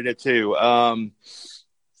wanted it to.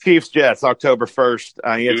 Chiefs Jets, October 1st.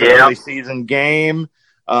 It's an early season game.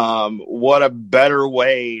 What a better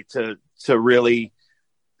way to really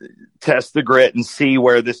test the grit and see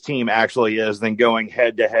where this team actually is than going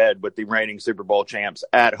head to head with the reigning Super Bowl champs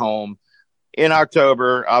at home in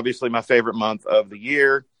October. Obviously my favorite month of the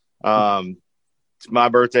year. It's my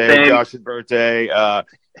birthday, Same. Josh's birthday.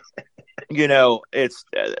 It's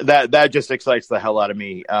that just excites the hell out of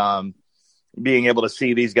me. Being able to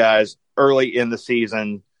see these guys early in the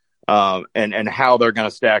season, and how they're going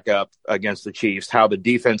to stack up against the Chiefs, how the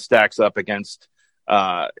defense stacks up against,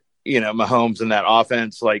 Mahomes and that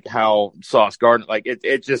offense, like how Sauce Gardner, like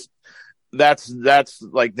it just, that's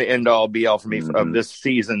like the end all be all for me of this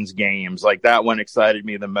season's games. Like that one excited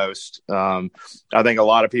me the most. I think a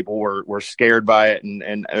lot of people were scared by it,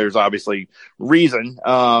 and there's obviously reason.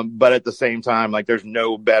 But at the same time, like there's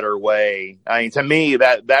no better way. I mean, to me,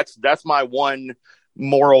 that's my one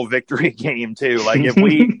moral victory game too. Like if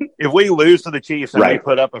we lose to the Chiefs and we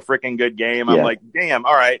put up a freaking good game, I'm like, damn,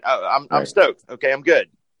 all right, I'm stoked. Okay, I'm good.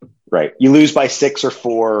 Right. You lose by 6 or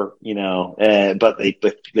 4, but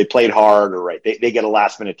they played hard, or they get a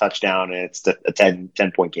last minute touchdown and it's a 10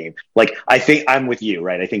 point game. Like, I think I'm with you,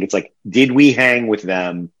 right? I think it's like, did we hang with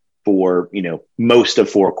them for, most of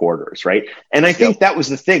 4 quarters, right? And I think that was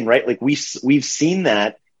the thing, right? Like we've seen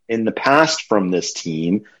that in the past from this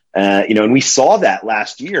team, and we saw that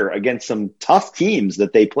last year against some tough teams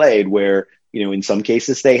that they played where, in some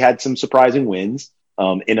cases they had some surprising wins.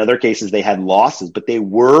 In other cases, they had losses, but they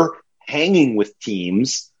were hanging with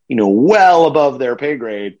teams, well above their pay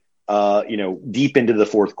grade, deep into the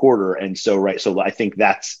fourth quarter. And so, so I think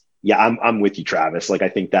I'm with you, Travis. Like, I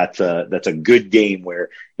think that's a good game where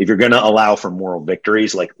if you're going to allow for moral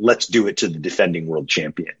victories, like let's do it to the defending world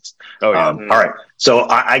champions. Oh, yeah. All right. So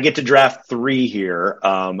I get to draft 3 here.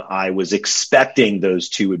 I was expecting those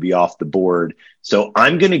 2 would be off the board. So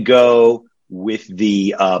I'm going to go with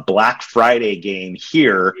the Black Friday game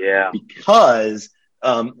here, because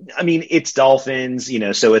it's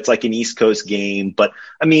Dolphins, so it's like an East Coast game, but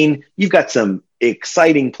you've got some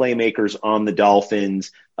exciting playmakers on the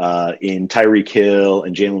Dolphins in Tyreek Hill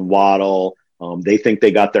and Jalen Waddle. They think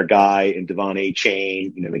they got their guy in Devon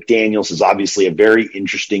A-Chain. McDaniels is obviously a very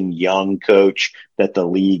interesting young coach that the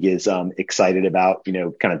league is excited about,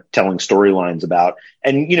 kind of telling storylines about.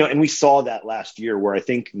 And, and we saw that last year where I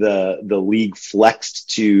think the league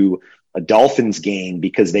flexed to a Dolphins game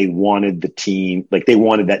because they wanted that team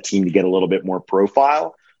to get a little bit more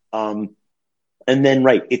profile. And then,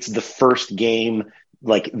 it's the first game.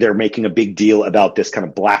 Like they're making a big deal about this kind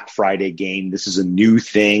of Black Friday game. This is a new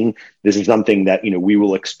thing. This is something that, we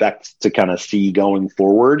will expect to kind of see going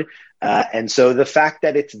forward. And so the fact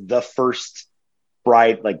that it's the first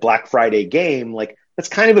Black Friday game, that's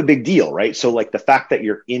kind of a big deal, right? So the fact that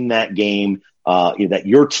you're in that game, that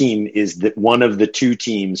your team is one of the 2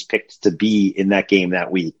 teams picked to be in that game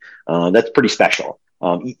that week, that's pretty special.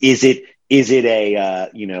 Is it a,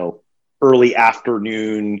 early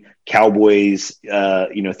afternoon Cowboys,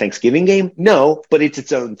 Thanksgiving game? No, but it's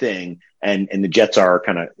its own thing. And the Jets are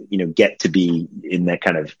kind of, get to be in that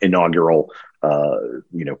kind of inaugural,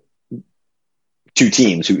 2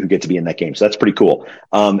 teams who get to be in that game. So that's pretty cool.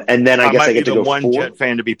 And then I guess I get to go one 4. Jet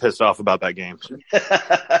fan to be pissed off about that game.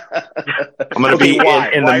 I'm going to be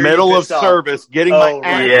in the middle of service getting my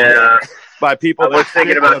ass by people that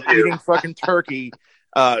thinking about eating fucking turkey,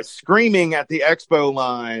 screaming at the expo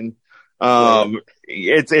line.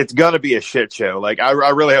 It's gonna be a shit show. Like I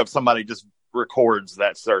really hope somebody just records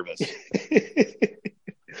that service.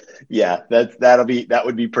 Yeah, that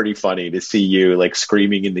would be pretty funny to see you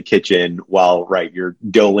screaming in the kitchen while you're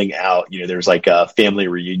doling out. There's family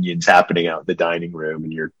reunions happening out in the dining room,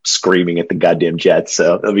 and you're screaming at the goddamn Jets.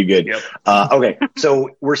 So that'll be good. Yep. Okay,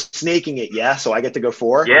 so we're snaking it. Yeah, so I get to go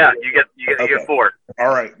 4. Yeah, you get 4. All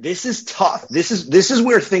right, this is tough. This is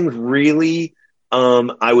where things really.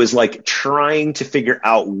 I was trying to figure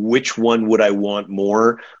out which one would I want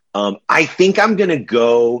more. I think I'm going to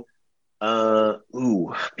go,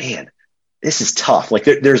 this is tough.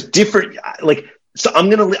 There's different, so I'm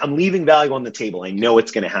leaving value on the table. I know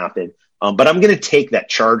it's going to happen. But I'm going to take that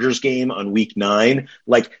Chargers game on week 9.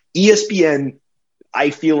 ESPN, I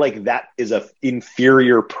feel like that is a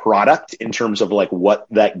inferior product in terms of what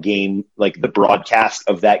that game, the broadcast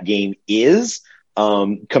of that game is.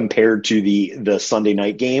 compared to the Sunday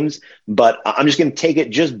night games. But I'm just going to take it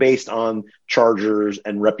just based on Chargers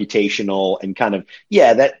and reputational and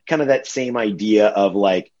that same idea of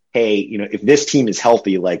like, hey, if this team is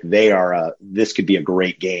healthy, like they are, this could be a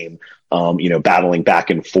great game, battling back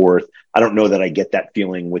and forth. I don't know that I get that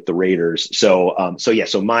feeling with the Raiders. So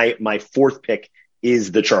my fourth pick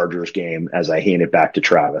is the Chargers game as I hand it back to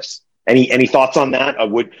Travis. Any thoughts on that?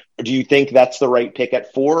 Do you think that's the right pick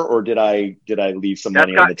at 4, or did I leave some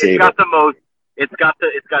money on the table? It's got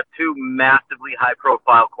two massively high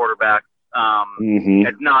profile quarterbacks.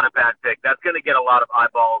 It's not a bad pick. That's going to get a lot of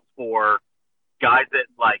eyeballs for guys that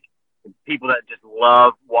like people that just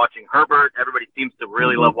love watching Herbert. Everybody seems to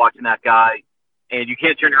really love watching that guy, and you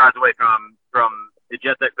can't turn your eyes away from the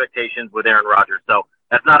Jets' expectations with Aaron Rodgers. So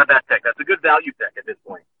that's not a bad pick. That's a good value pick at this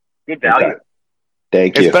point. Good value. Okay.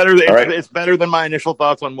 Thank you. It's better than my initial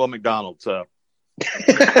thoughts on Will McDonald. So,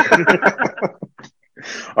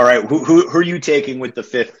 all right. Who are you taking with the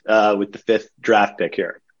fifth draft pick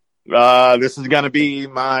here? This is going to be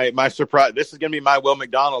my surprise. This is going to be my Will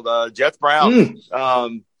McDonald. Jets Browns.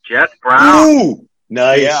 Jets Browns. Ooh,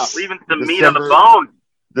 nice. Yeah. Leaving some meat on the bone.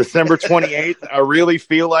 December 28th. I really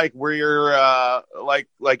feel like we're like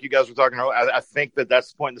you guys were talking about. I think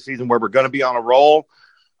that's the point in the season where we're going to be on a roll.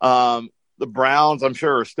 The Browns, I'm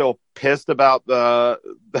sure, are still pissed about that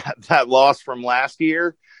loss from last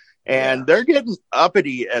year, and they're getting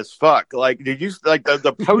uppity as fuck. Like, did you like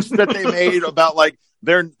the post that they made about like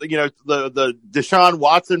their the Deshaun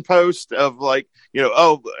Watson post of like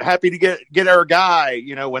happy to get our guy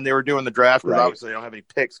when they were doing the draft because obviously they don't have any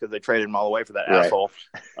picks because they traded him all the way for that asshole.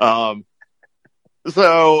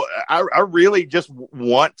 So I really just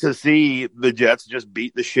want to see the Jets just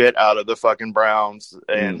beat the shit out of the fucking Browns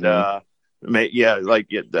and.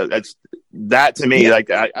 That's that to me. Like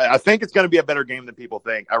I think it's going to be a better game than people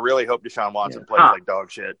think. I really hope Deshaun Watson plays like dog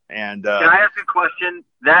shit. And can I ask a question?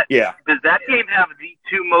 Does that game have the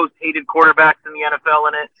two most hated quarterbacks in the NFL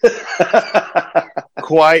in it?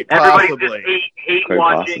 Quite Everybody possibly. just hate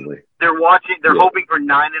watching. Possibly. They're hoping for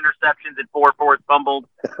 9 interceptions and 4 forced fumbles.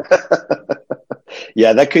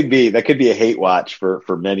 Yeah, that could be a hate watch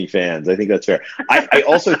for many fans. I think that's fair. I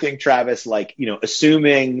also think, Travis, like,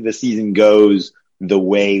 assuming the season goes the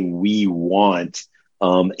way we want,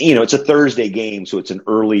 it's a Thursday game, so it's an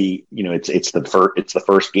early, it's the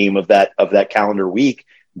first game of that calendar week.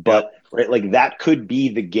 But right, like that could be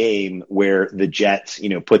the game where the Jets,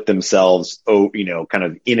 put themselves, kind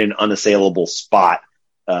of in an unassailable spot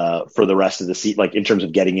for the rest of the season, like in terms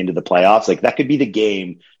of getting into the playoffs. Like that could be the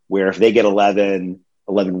game where if they get 11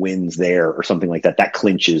 wins there or something like that, that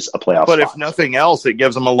clinches a playoff But spot. If nothing else, it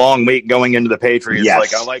gives them a long week going into the Patriots. Yes.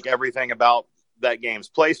 Like I like everything about that game's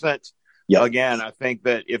placement. Yep. Again, I think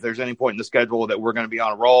that if there's any point in the schedule that we're going to be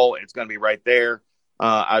on a roll, it's going to be right there.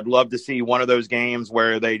 I'd love to see one of those games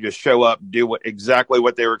where they just show up, do exactly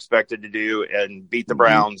what they were expected to do, and beat the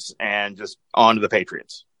Browns and just on to the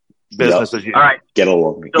Patriots. Business as usual. All right. Get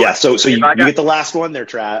along. So you get the last one there,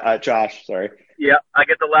 Josh. Sorry. Yeah, I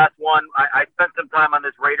get the last one. I spent some time on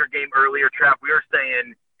this Raider game earlier, Trap. We were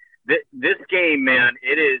saying this game, man,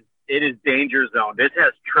 it is danger zone. This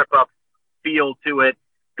has trip up feel to it.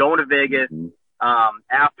 Going to Vegas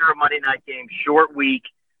after a Monday night game, short week,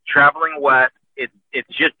 traveling west.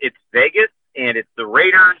 It's Vegas and it's the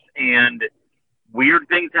Raiders, and weird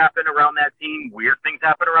things happen around that team. Weird things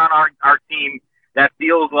happen around our team. That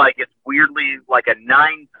feels like it's weirdly like a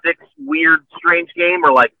 9-6 weird, strange game,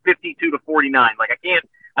 or like 52-49. Like I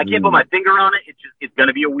can't put my finger on it. It's going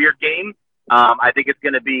to be a weird game. I think it's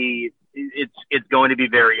going to be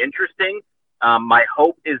very interesting. My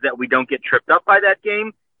hope is that we don't get tripped up by that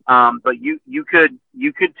game. But you could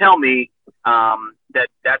tell me that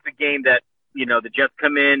that's a game that the Jets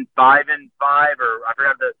come in 5-5, or I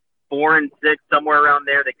forgot the 4-6, somewhere around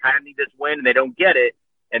there. They kind of need this win and they don't get it.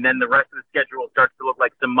 And then the rest of the schedule starts to look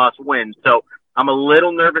like some must wins. So I'm a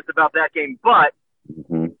little nervous about that game. But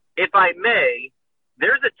if I may,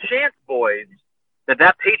 there's a chance, boys,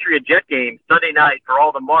 that Patriot Jet game Sunday night for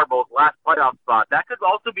all the marbles, last playoff spot, that could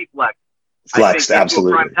also be flexed. Flexed,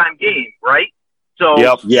 absolutely. Into a primetime game, right? So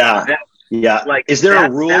Like, is there a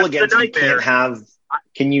rule against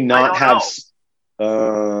can you not have?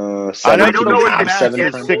 I don't know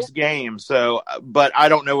if it's 6 games. So, but I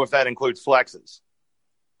don't know if that includes flexes.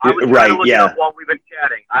 I was trying to look it up while we've been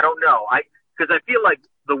chatting. I don't know. Because I feel like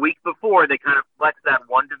the week before they kind of flexed that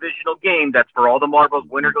one divisional game that's for all the marbles.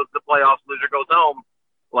 Winner goes to the playoffs, loser goes home.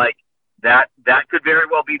 Like that could very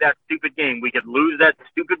well be that stupid game. We could lose that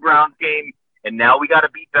stupid Browns game, and now we got to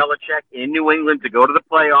beat Belichick in New England to go to the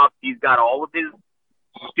playoffs. He's got all of his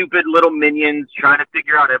stupid little minions trying to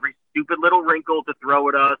figure out every stupid little wrinkle to throw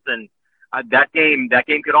at us. And that game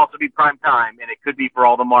could also be prime time, and it could be for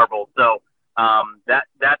all the marbles. So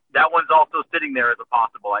that one's also sitting there as a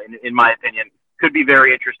possible, in my opinion. Could be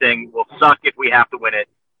very interesting. Will suck if we have to win it,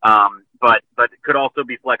 but it could also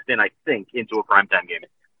be flexed in, I think, into a primetime game.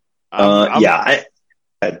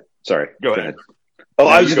 Sorry. Go ahead. Oh,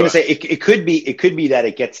 I was just going to say it could be that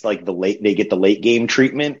it gets like they get the late game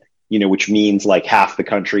treatment, which means like half the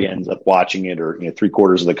country ends up watching it, or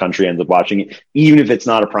 3/4 of the country ends up watching it, even if it's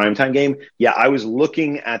not a primetime game. Yeah, I was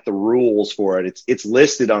looking at the rules for it. It's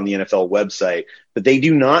listed on the NFL website, but they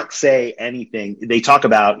do not say anything. They talk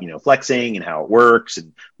about flexing and how it works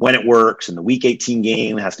and when it works, and the Week 18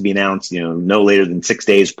 game has to be announced no later than 6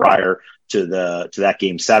 days prior to that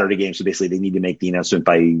game, Saturday game. So basically, they need to make the announcement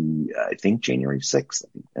by I think January 6th.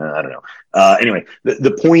 I don't know. Anyway,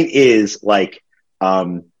 the point is like.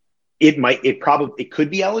 It could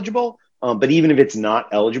be eligible, but even if it's not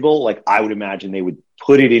eligible, like I would imagine they would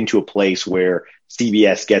put it into a place where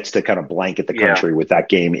CBS gets to kind of blanket the country with that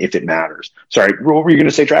game if it matters. Sorry, what were you going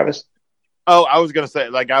to say, Travis? Oh, I was going to say,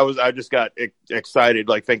 like, I just got excited,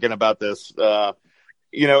 like thinking about this.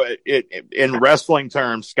 In wrestling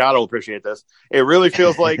terms, Scott will appreciate this. It really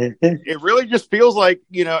feels like it really just feels like,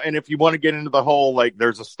 and if you want to get into the whole, like,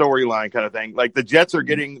 there's a storyline kind of thing, like the Jets are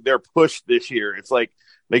getting their push this year. It's like,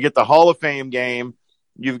 they get the Hall of Fame game.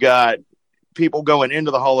 You've got people going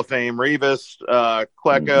into the Hall of Fame, Revis,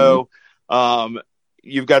 Klecko.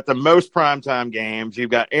 You've got the most primetime games. You've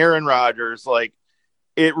got Aaron Rodgers. Like,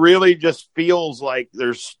 it really just feels like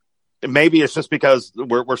maybe it's just because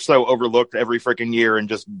we're so overlooked every freaking year and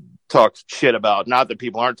just talk shit about. Not that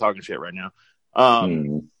people aren't talking shit right now.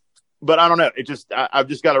 But I don't know. I've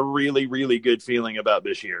just got a really, really good feeling about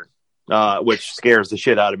this year. Which scares the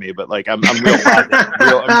shit out of me, but like I'm real positive.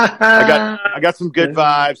 I got some good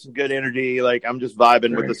vibes, some good energy. Like I'm just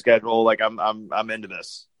vibing with the schedule. Like I'm into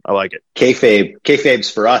this. I like it. Kayfabe's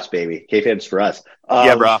for us, baby. Kayfabe's for us.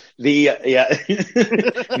 Yeah, bro.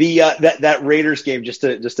 That Raiders game. Just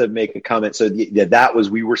to make a comment. So that was,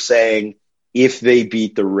 we were saying if they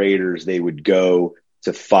beat the Raiders, they would go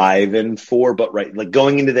to 5-4, but right, like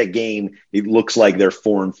going into that game, it looks like they're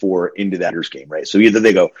 4-4 into that Raiders game, right? So either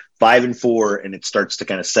they go 5-4 and it starts to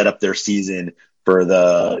kind of set up their season for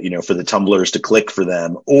the tumblers to click for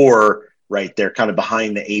them, or right, they're kind of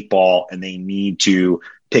behind the 8 ball and they need to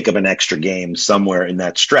pick up an extra game somewhere in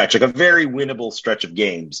that stretch, like a very winnable stretch of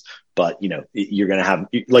games. But you're going to have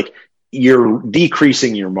you're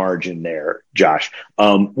decreasing your margin there, Josh.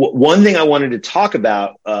 One thing I wanted to talk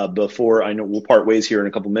about before, I know we'll part ways here in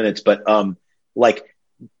a couple minutes, but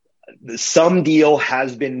some deal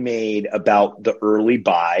has been made about the early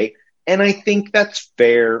buy, and I think that's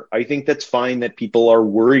fair. I think that's fine that people are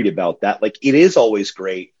worried about that. Like, it is always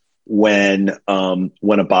great when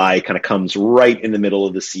a buy kind of comes right in the middle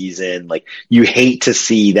of the season. Like, you hate to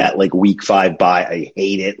see that like week 5 buy. I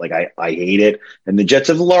hate it. Like I hate it. And the Jets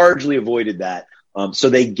have largely avoided that. So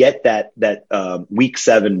they get that week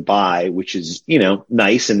 7 buy, which is,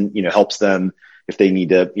 nice and, helps them if they need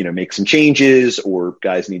to, make some changes or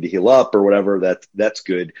guys need to heal up or whatever. That's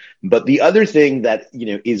good. But the other thing that,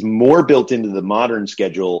 is more built into the modern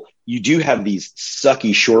schedule, you do have these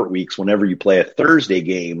sucky short weeks whenever you play a Thursday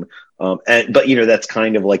game. But that's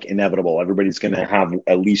kind of like inevitable. Everybody's going to have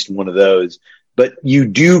at least one of those. But you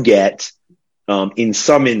do get, in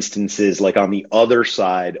some instances, like on the other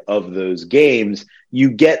side of those games,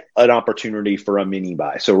 you get an opportunity for a mini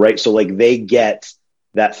buy. So like they get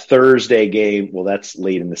that Thursday game. Well, that's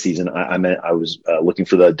late in the season. I was looking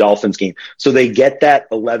for the Dolphins game. So they get that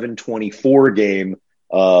 11/24 game,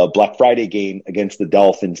 Black Friday game against the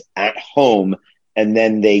Dolphins at home. And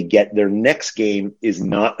then they get their next game is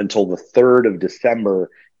not until the 3rd of December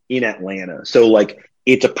in Atlanta. So like,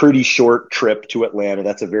 it's a pretty short trip to Atlanta.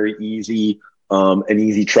 That's a very easy, an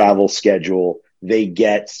easy travel schedule.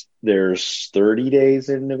 There's 30 days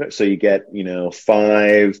in November. So you get,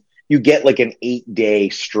 5, you get like an 8-day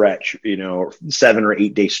stretch, 7 or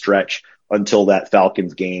 8 day stretch until that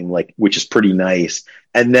Falcons game, like, which is pretty nice.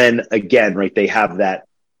 And then again, right, they have that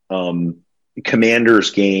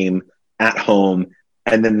Commanders game at home,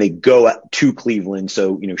 and then they go to Cleveland.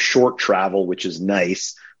 So, short travel, which is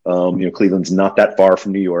nice. Cleveland's not that far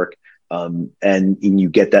from New York. And you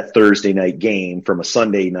get that Thursday night game from a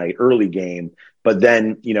Sunday night early game. But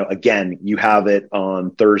then, again, you have it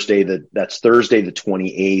on Thursday, that's Thursday the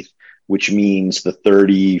 28th, which means the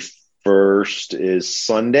 31st is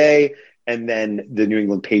Sunday. And then the New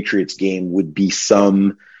England Patriots game would be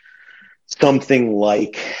something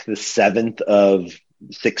like the 7th of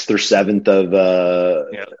 6th or 7th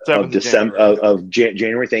of December of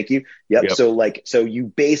January. Thank you. Yep. So you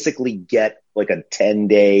basically get like a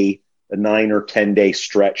 9 or 10 day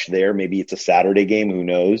stretch there. Maybe it's a Saturday game. Who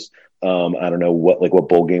knows? I don't know what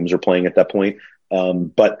bowl games are playing at that point.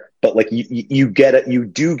 But like you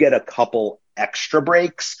do get a couple extra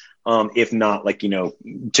breaks. If not, like,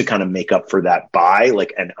 to kind of make up for that bye,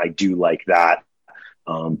 and I do like that.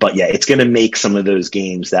 But yeah, it's going to make some of those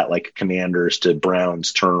games that like Commanders to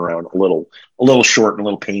Browns turn around a little short and a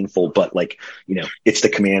little painful, but it's the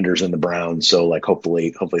Commanders and the Browns. So like,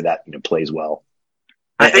 hopefully that, plays well.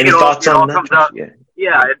 I think Any thoughts on that? Comes out,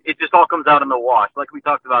 it just all comes out in the wash. Like we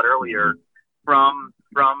talked about earlier from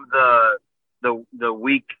the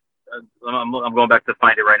week. I'm going back to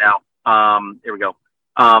find it right now. Here we go.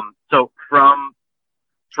 So from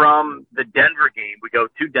the Denver game, we go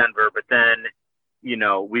to Denver, but then,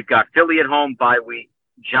 we've got Philly at home, bye week,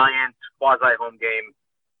 Giants quasi home game,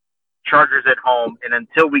 Chargers at home. And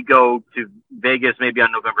until we go to Vegas, maybe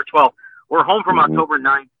on November 12th, we're home from October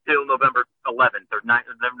 9th till November 11th or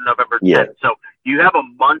November 10th. Yeah. So you have a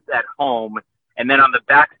month at home. And then on the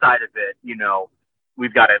backside of it,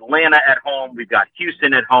 we've got Atlanta at home. We've got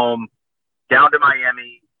Houston at home, down to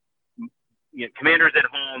Miami, Commanders at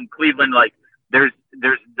home, Cleveland. Like there's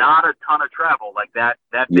not a ton of travel like that.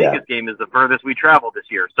 That Vegas game is the furthest we travel this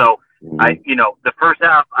year. So the first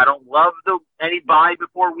half, I don't love any bye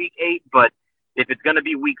before week 8, but if it's going to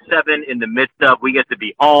be week 7 in the midst of, we get to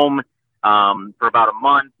be home for about a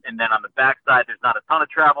month. And then on the backside, there's not a ton of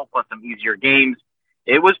travel plus some easier games.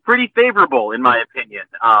 It was pretty favorable in my opinion.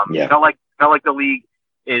 Felt like the league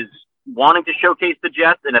is wanting to showcase the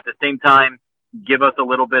Jets and at the same time give us a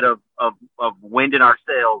little bit of wind in our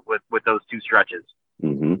sails with those two stretches.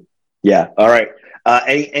 Mm-hmm. Yeah. All right.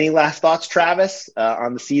 Any last thoughts, Travis,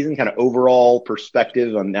 on the season, kind of overall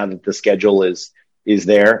perspective on now that the schedule is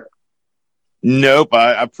there? Nope.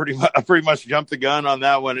 I pretty much jumped the gun on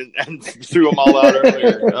that one and threw them all out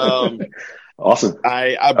earlier. Awesome.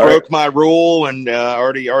 I broke my rule and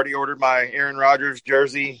already ordered my Aaron Rodgers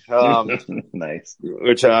jersey. Nice.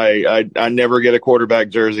 Which I never get a quarterback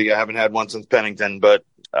jersey. I haven't had one since Pennington, but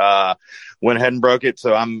went ahead and broke it.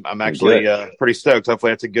 So I'm actually pretty stoked.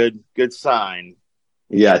 Hopefully that's a good sign.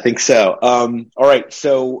 Yeah, I think so. All right.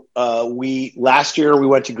 So last year we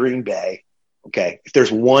went to Green Bay. Okay. If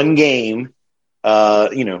there's one game,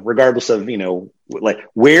 regardless of,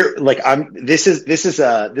 this is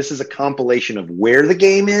a compilation of where the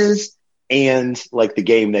game is and like the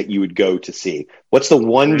game that you would go to see. What's the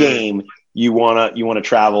one game you want to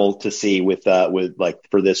travel to see with like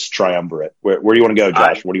for this triumvirate? Where do you want to go,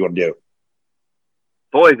 Josh? What do you want to do?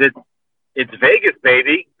 Boys, it's Vegas,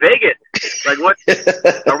 baby. Vegas. Like what?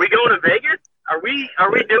 Are we going to Vegas? Are we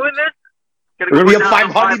doing this? We're gonna be up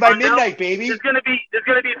 500 by midnight, baby. There's gonna be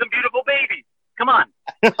some beautiful babies. Come on.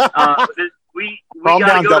 We calm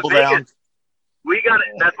gotta down, go double to Vegas. down. We got it.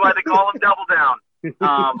 That's why they call them double down.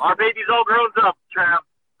 Our baby's all grown up, Trav.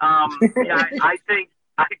 I think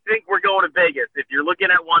we're going to Vegas. If you're looking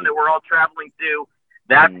at one that we're all traveling to,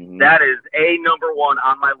 that is a number one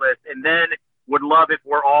on my list. And then would love if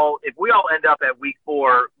we all end up at week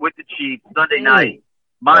 4 with the Chiefs Sunday night.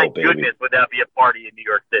 My goodness, would that be a party in New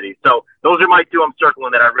York City? So those are my two I'm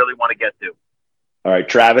circling that I really want to get to. All right,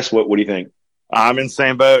 Travis, what do you think? I'm in the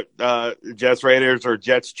same boat. Jets Raiders or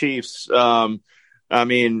Jets Chiefs.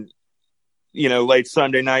 Late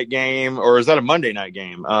Sunday night game, or is that a Monday night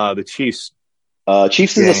game? The Chiefs.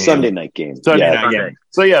 Chiefs is a Sunday night game. Sunday night game.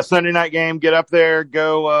 So yeah, Sunday night game. Get up there.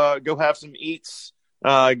 Go have some eats.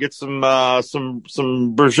 Get some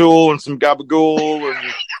Berjoul and some Gabagool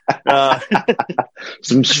and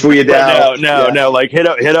some Sfuyadel. No. Like hit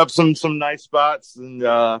up some nice spots and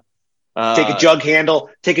take a jug handle,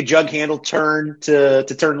 turn to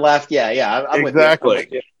turn left. Yeah. I'm exactly.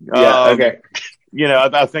 With you. Yeah. Okay.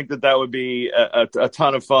 I think that would be a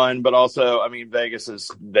ton of fun, but also, I mean, Vegas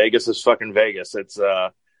is fucking Vegas. It's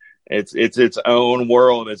its own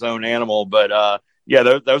world, its own animal. But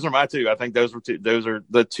those are my two. I think those are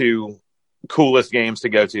the two coolest games to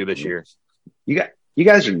go to this year. You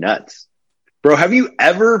guys are nuts, bro. Have you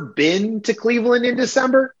ever been to Cleveland in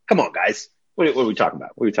December? Come on, guys. What are we talking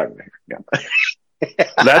about? What are we talking about here? Yeah.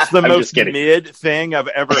 That's the most mid thing I've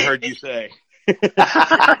ever heard you say.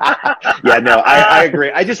 Yeah, no, I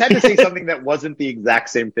agree. I just had to say something that wasn't the exact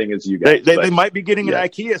same thing as you guys. They might be getting an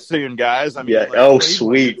IKEA soon, guys. I mean,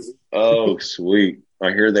 sweet. Oh, sweet.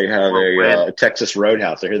 I hear they have a Texas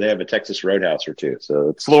Roadhouse. I hear they have a Texas Roadhouse or two. So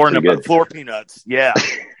it's floor peanuts. Yeah.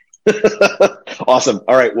 Awesome.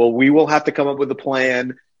 All right. Well, we will have to come up with a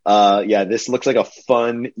plan this looks like a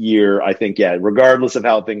fun year. I think, regardless of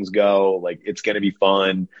how things go, like it's going to be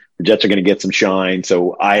fun. The Jets are going to get some shine.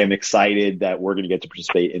 So I am excited that we're going to get to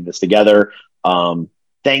participate in this together.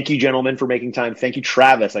 Thank you, gentlemen, for making time. Thank you,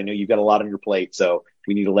 Travis. I know you've got a lot on your plate, so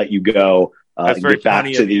we need to let you go. Get back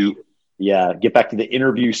to the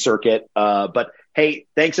interview circuit. But hey,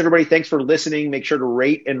 thanks everybody. Thanks for listening. Make sure to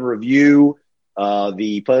rate and review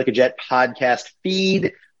the Play Like a Jet podcast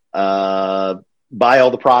feed. Buy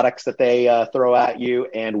all the products that they throw at you,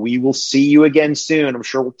 and we will see you again soon. I'm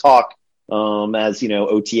sure we'll talk as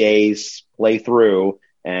OTAs play through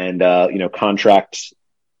and contract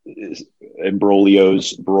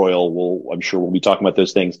imbroglios broil. I'm sure we'll be talking about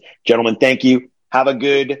those things. Gentlemen, thank you. Have a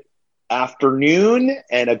good afternoon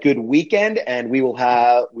and a good weekend, and we will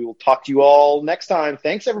talk to you all next time.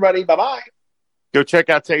 Thanks, everybody. Bye-bye. Go check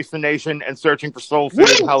out Taste the Nation and Searching for Soul Food.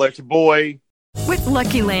 Holler at your boy. With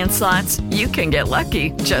Lucky Land Slots, you can get lucky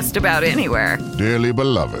just about anywhere. Dearly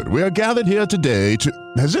beloved, we are gathered here today to...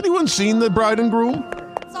 Has anyone seen the bride and groom?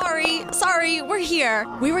 Sorry, we're here.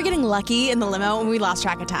 We were getting lucky in the limo and we lost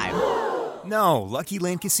track of time. No, Lucky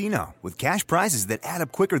Land Casino, with cash prizes that add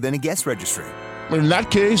up quicker than a guest registry. In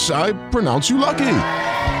that case, I pronounce you lucky.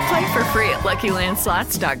 Play for free at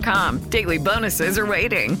LuckyLandSlots.com. Daily bonuses are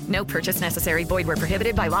waiting. No purchase necessary. Void where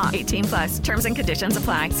prohibited by law. 18+. Terms and conditions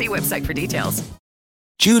apply. See website for details.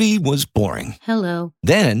 Judy was boring. Hello.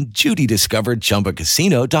 Then Judy discovered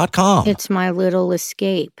ChumbaCasino.com. It's my little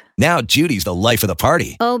escape. Now Judy's the life of the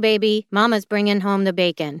party. Oh, baby, mama's bringing home the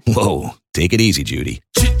bacon. Whoa, take it easy, Judy.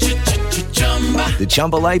 The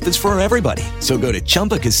Chumba life is for everybody. So go to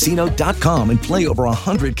ChumbaCasino.com and play over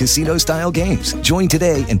 100 casino-style games. Join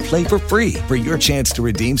today and play for free for your chance to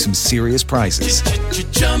redeem some serious prizes.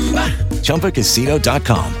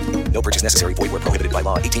 ChumbaCasino.com. No purchase necessary. Void where prohibited by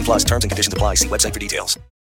law. 18+. Terms and conditions apply. See website for details.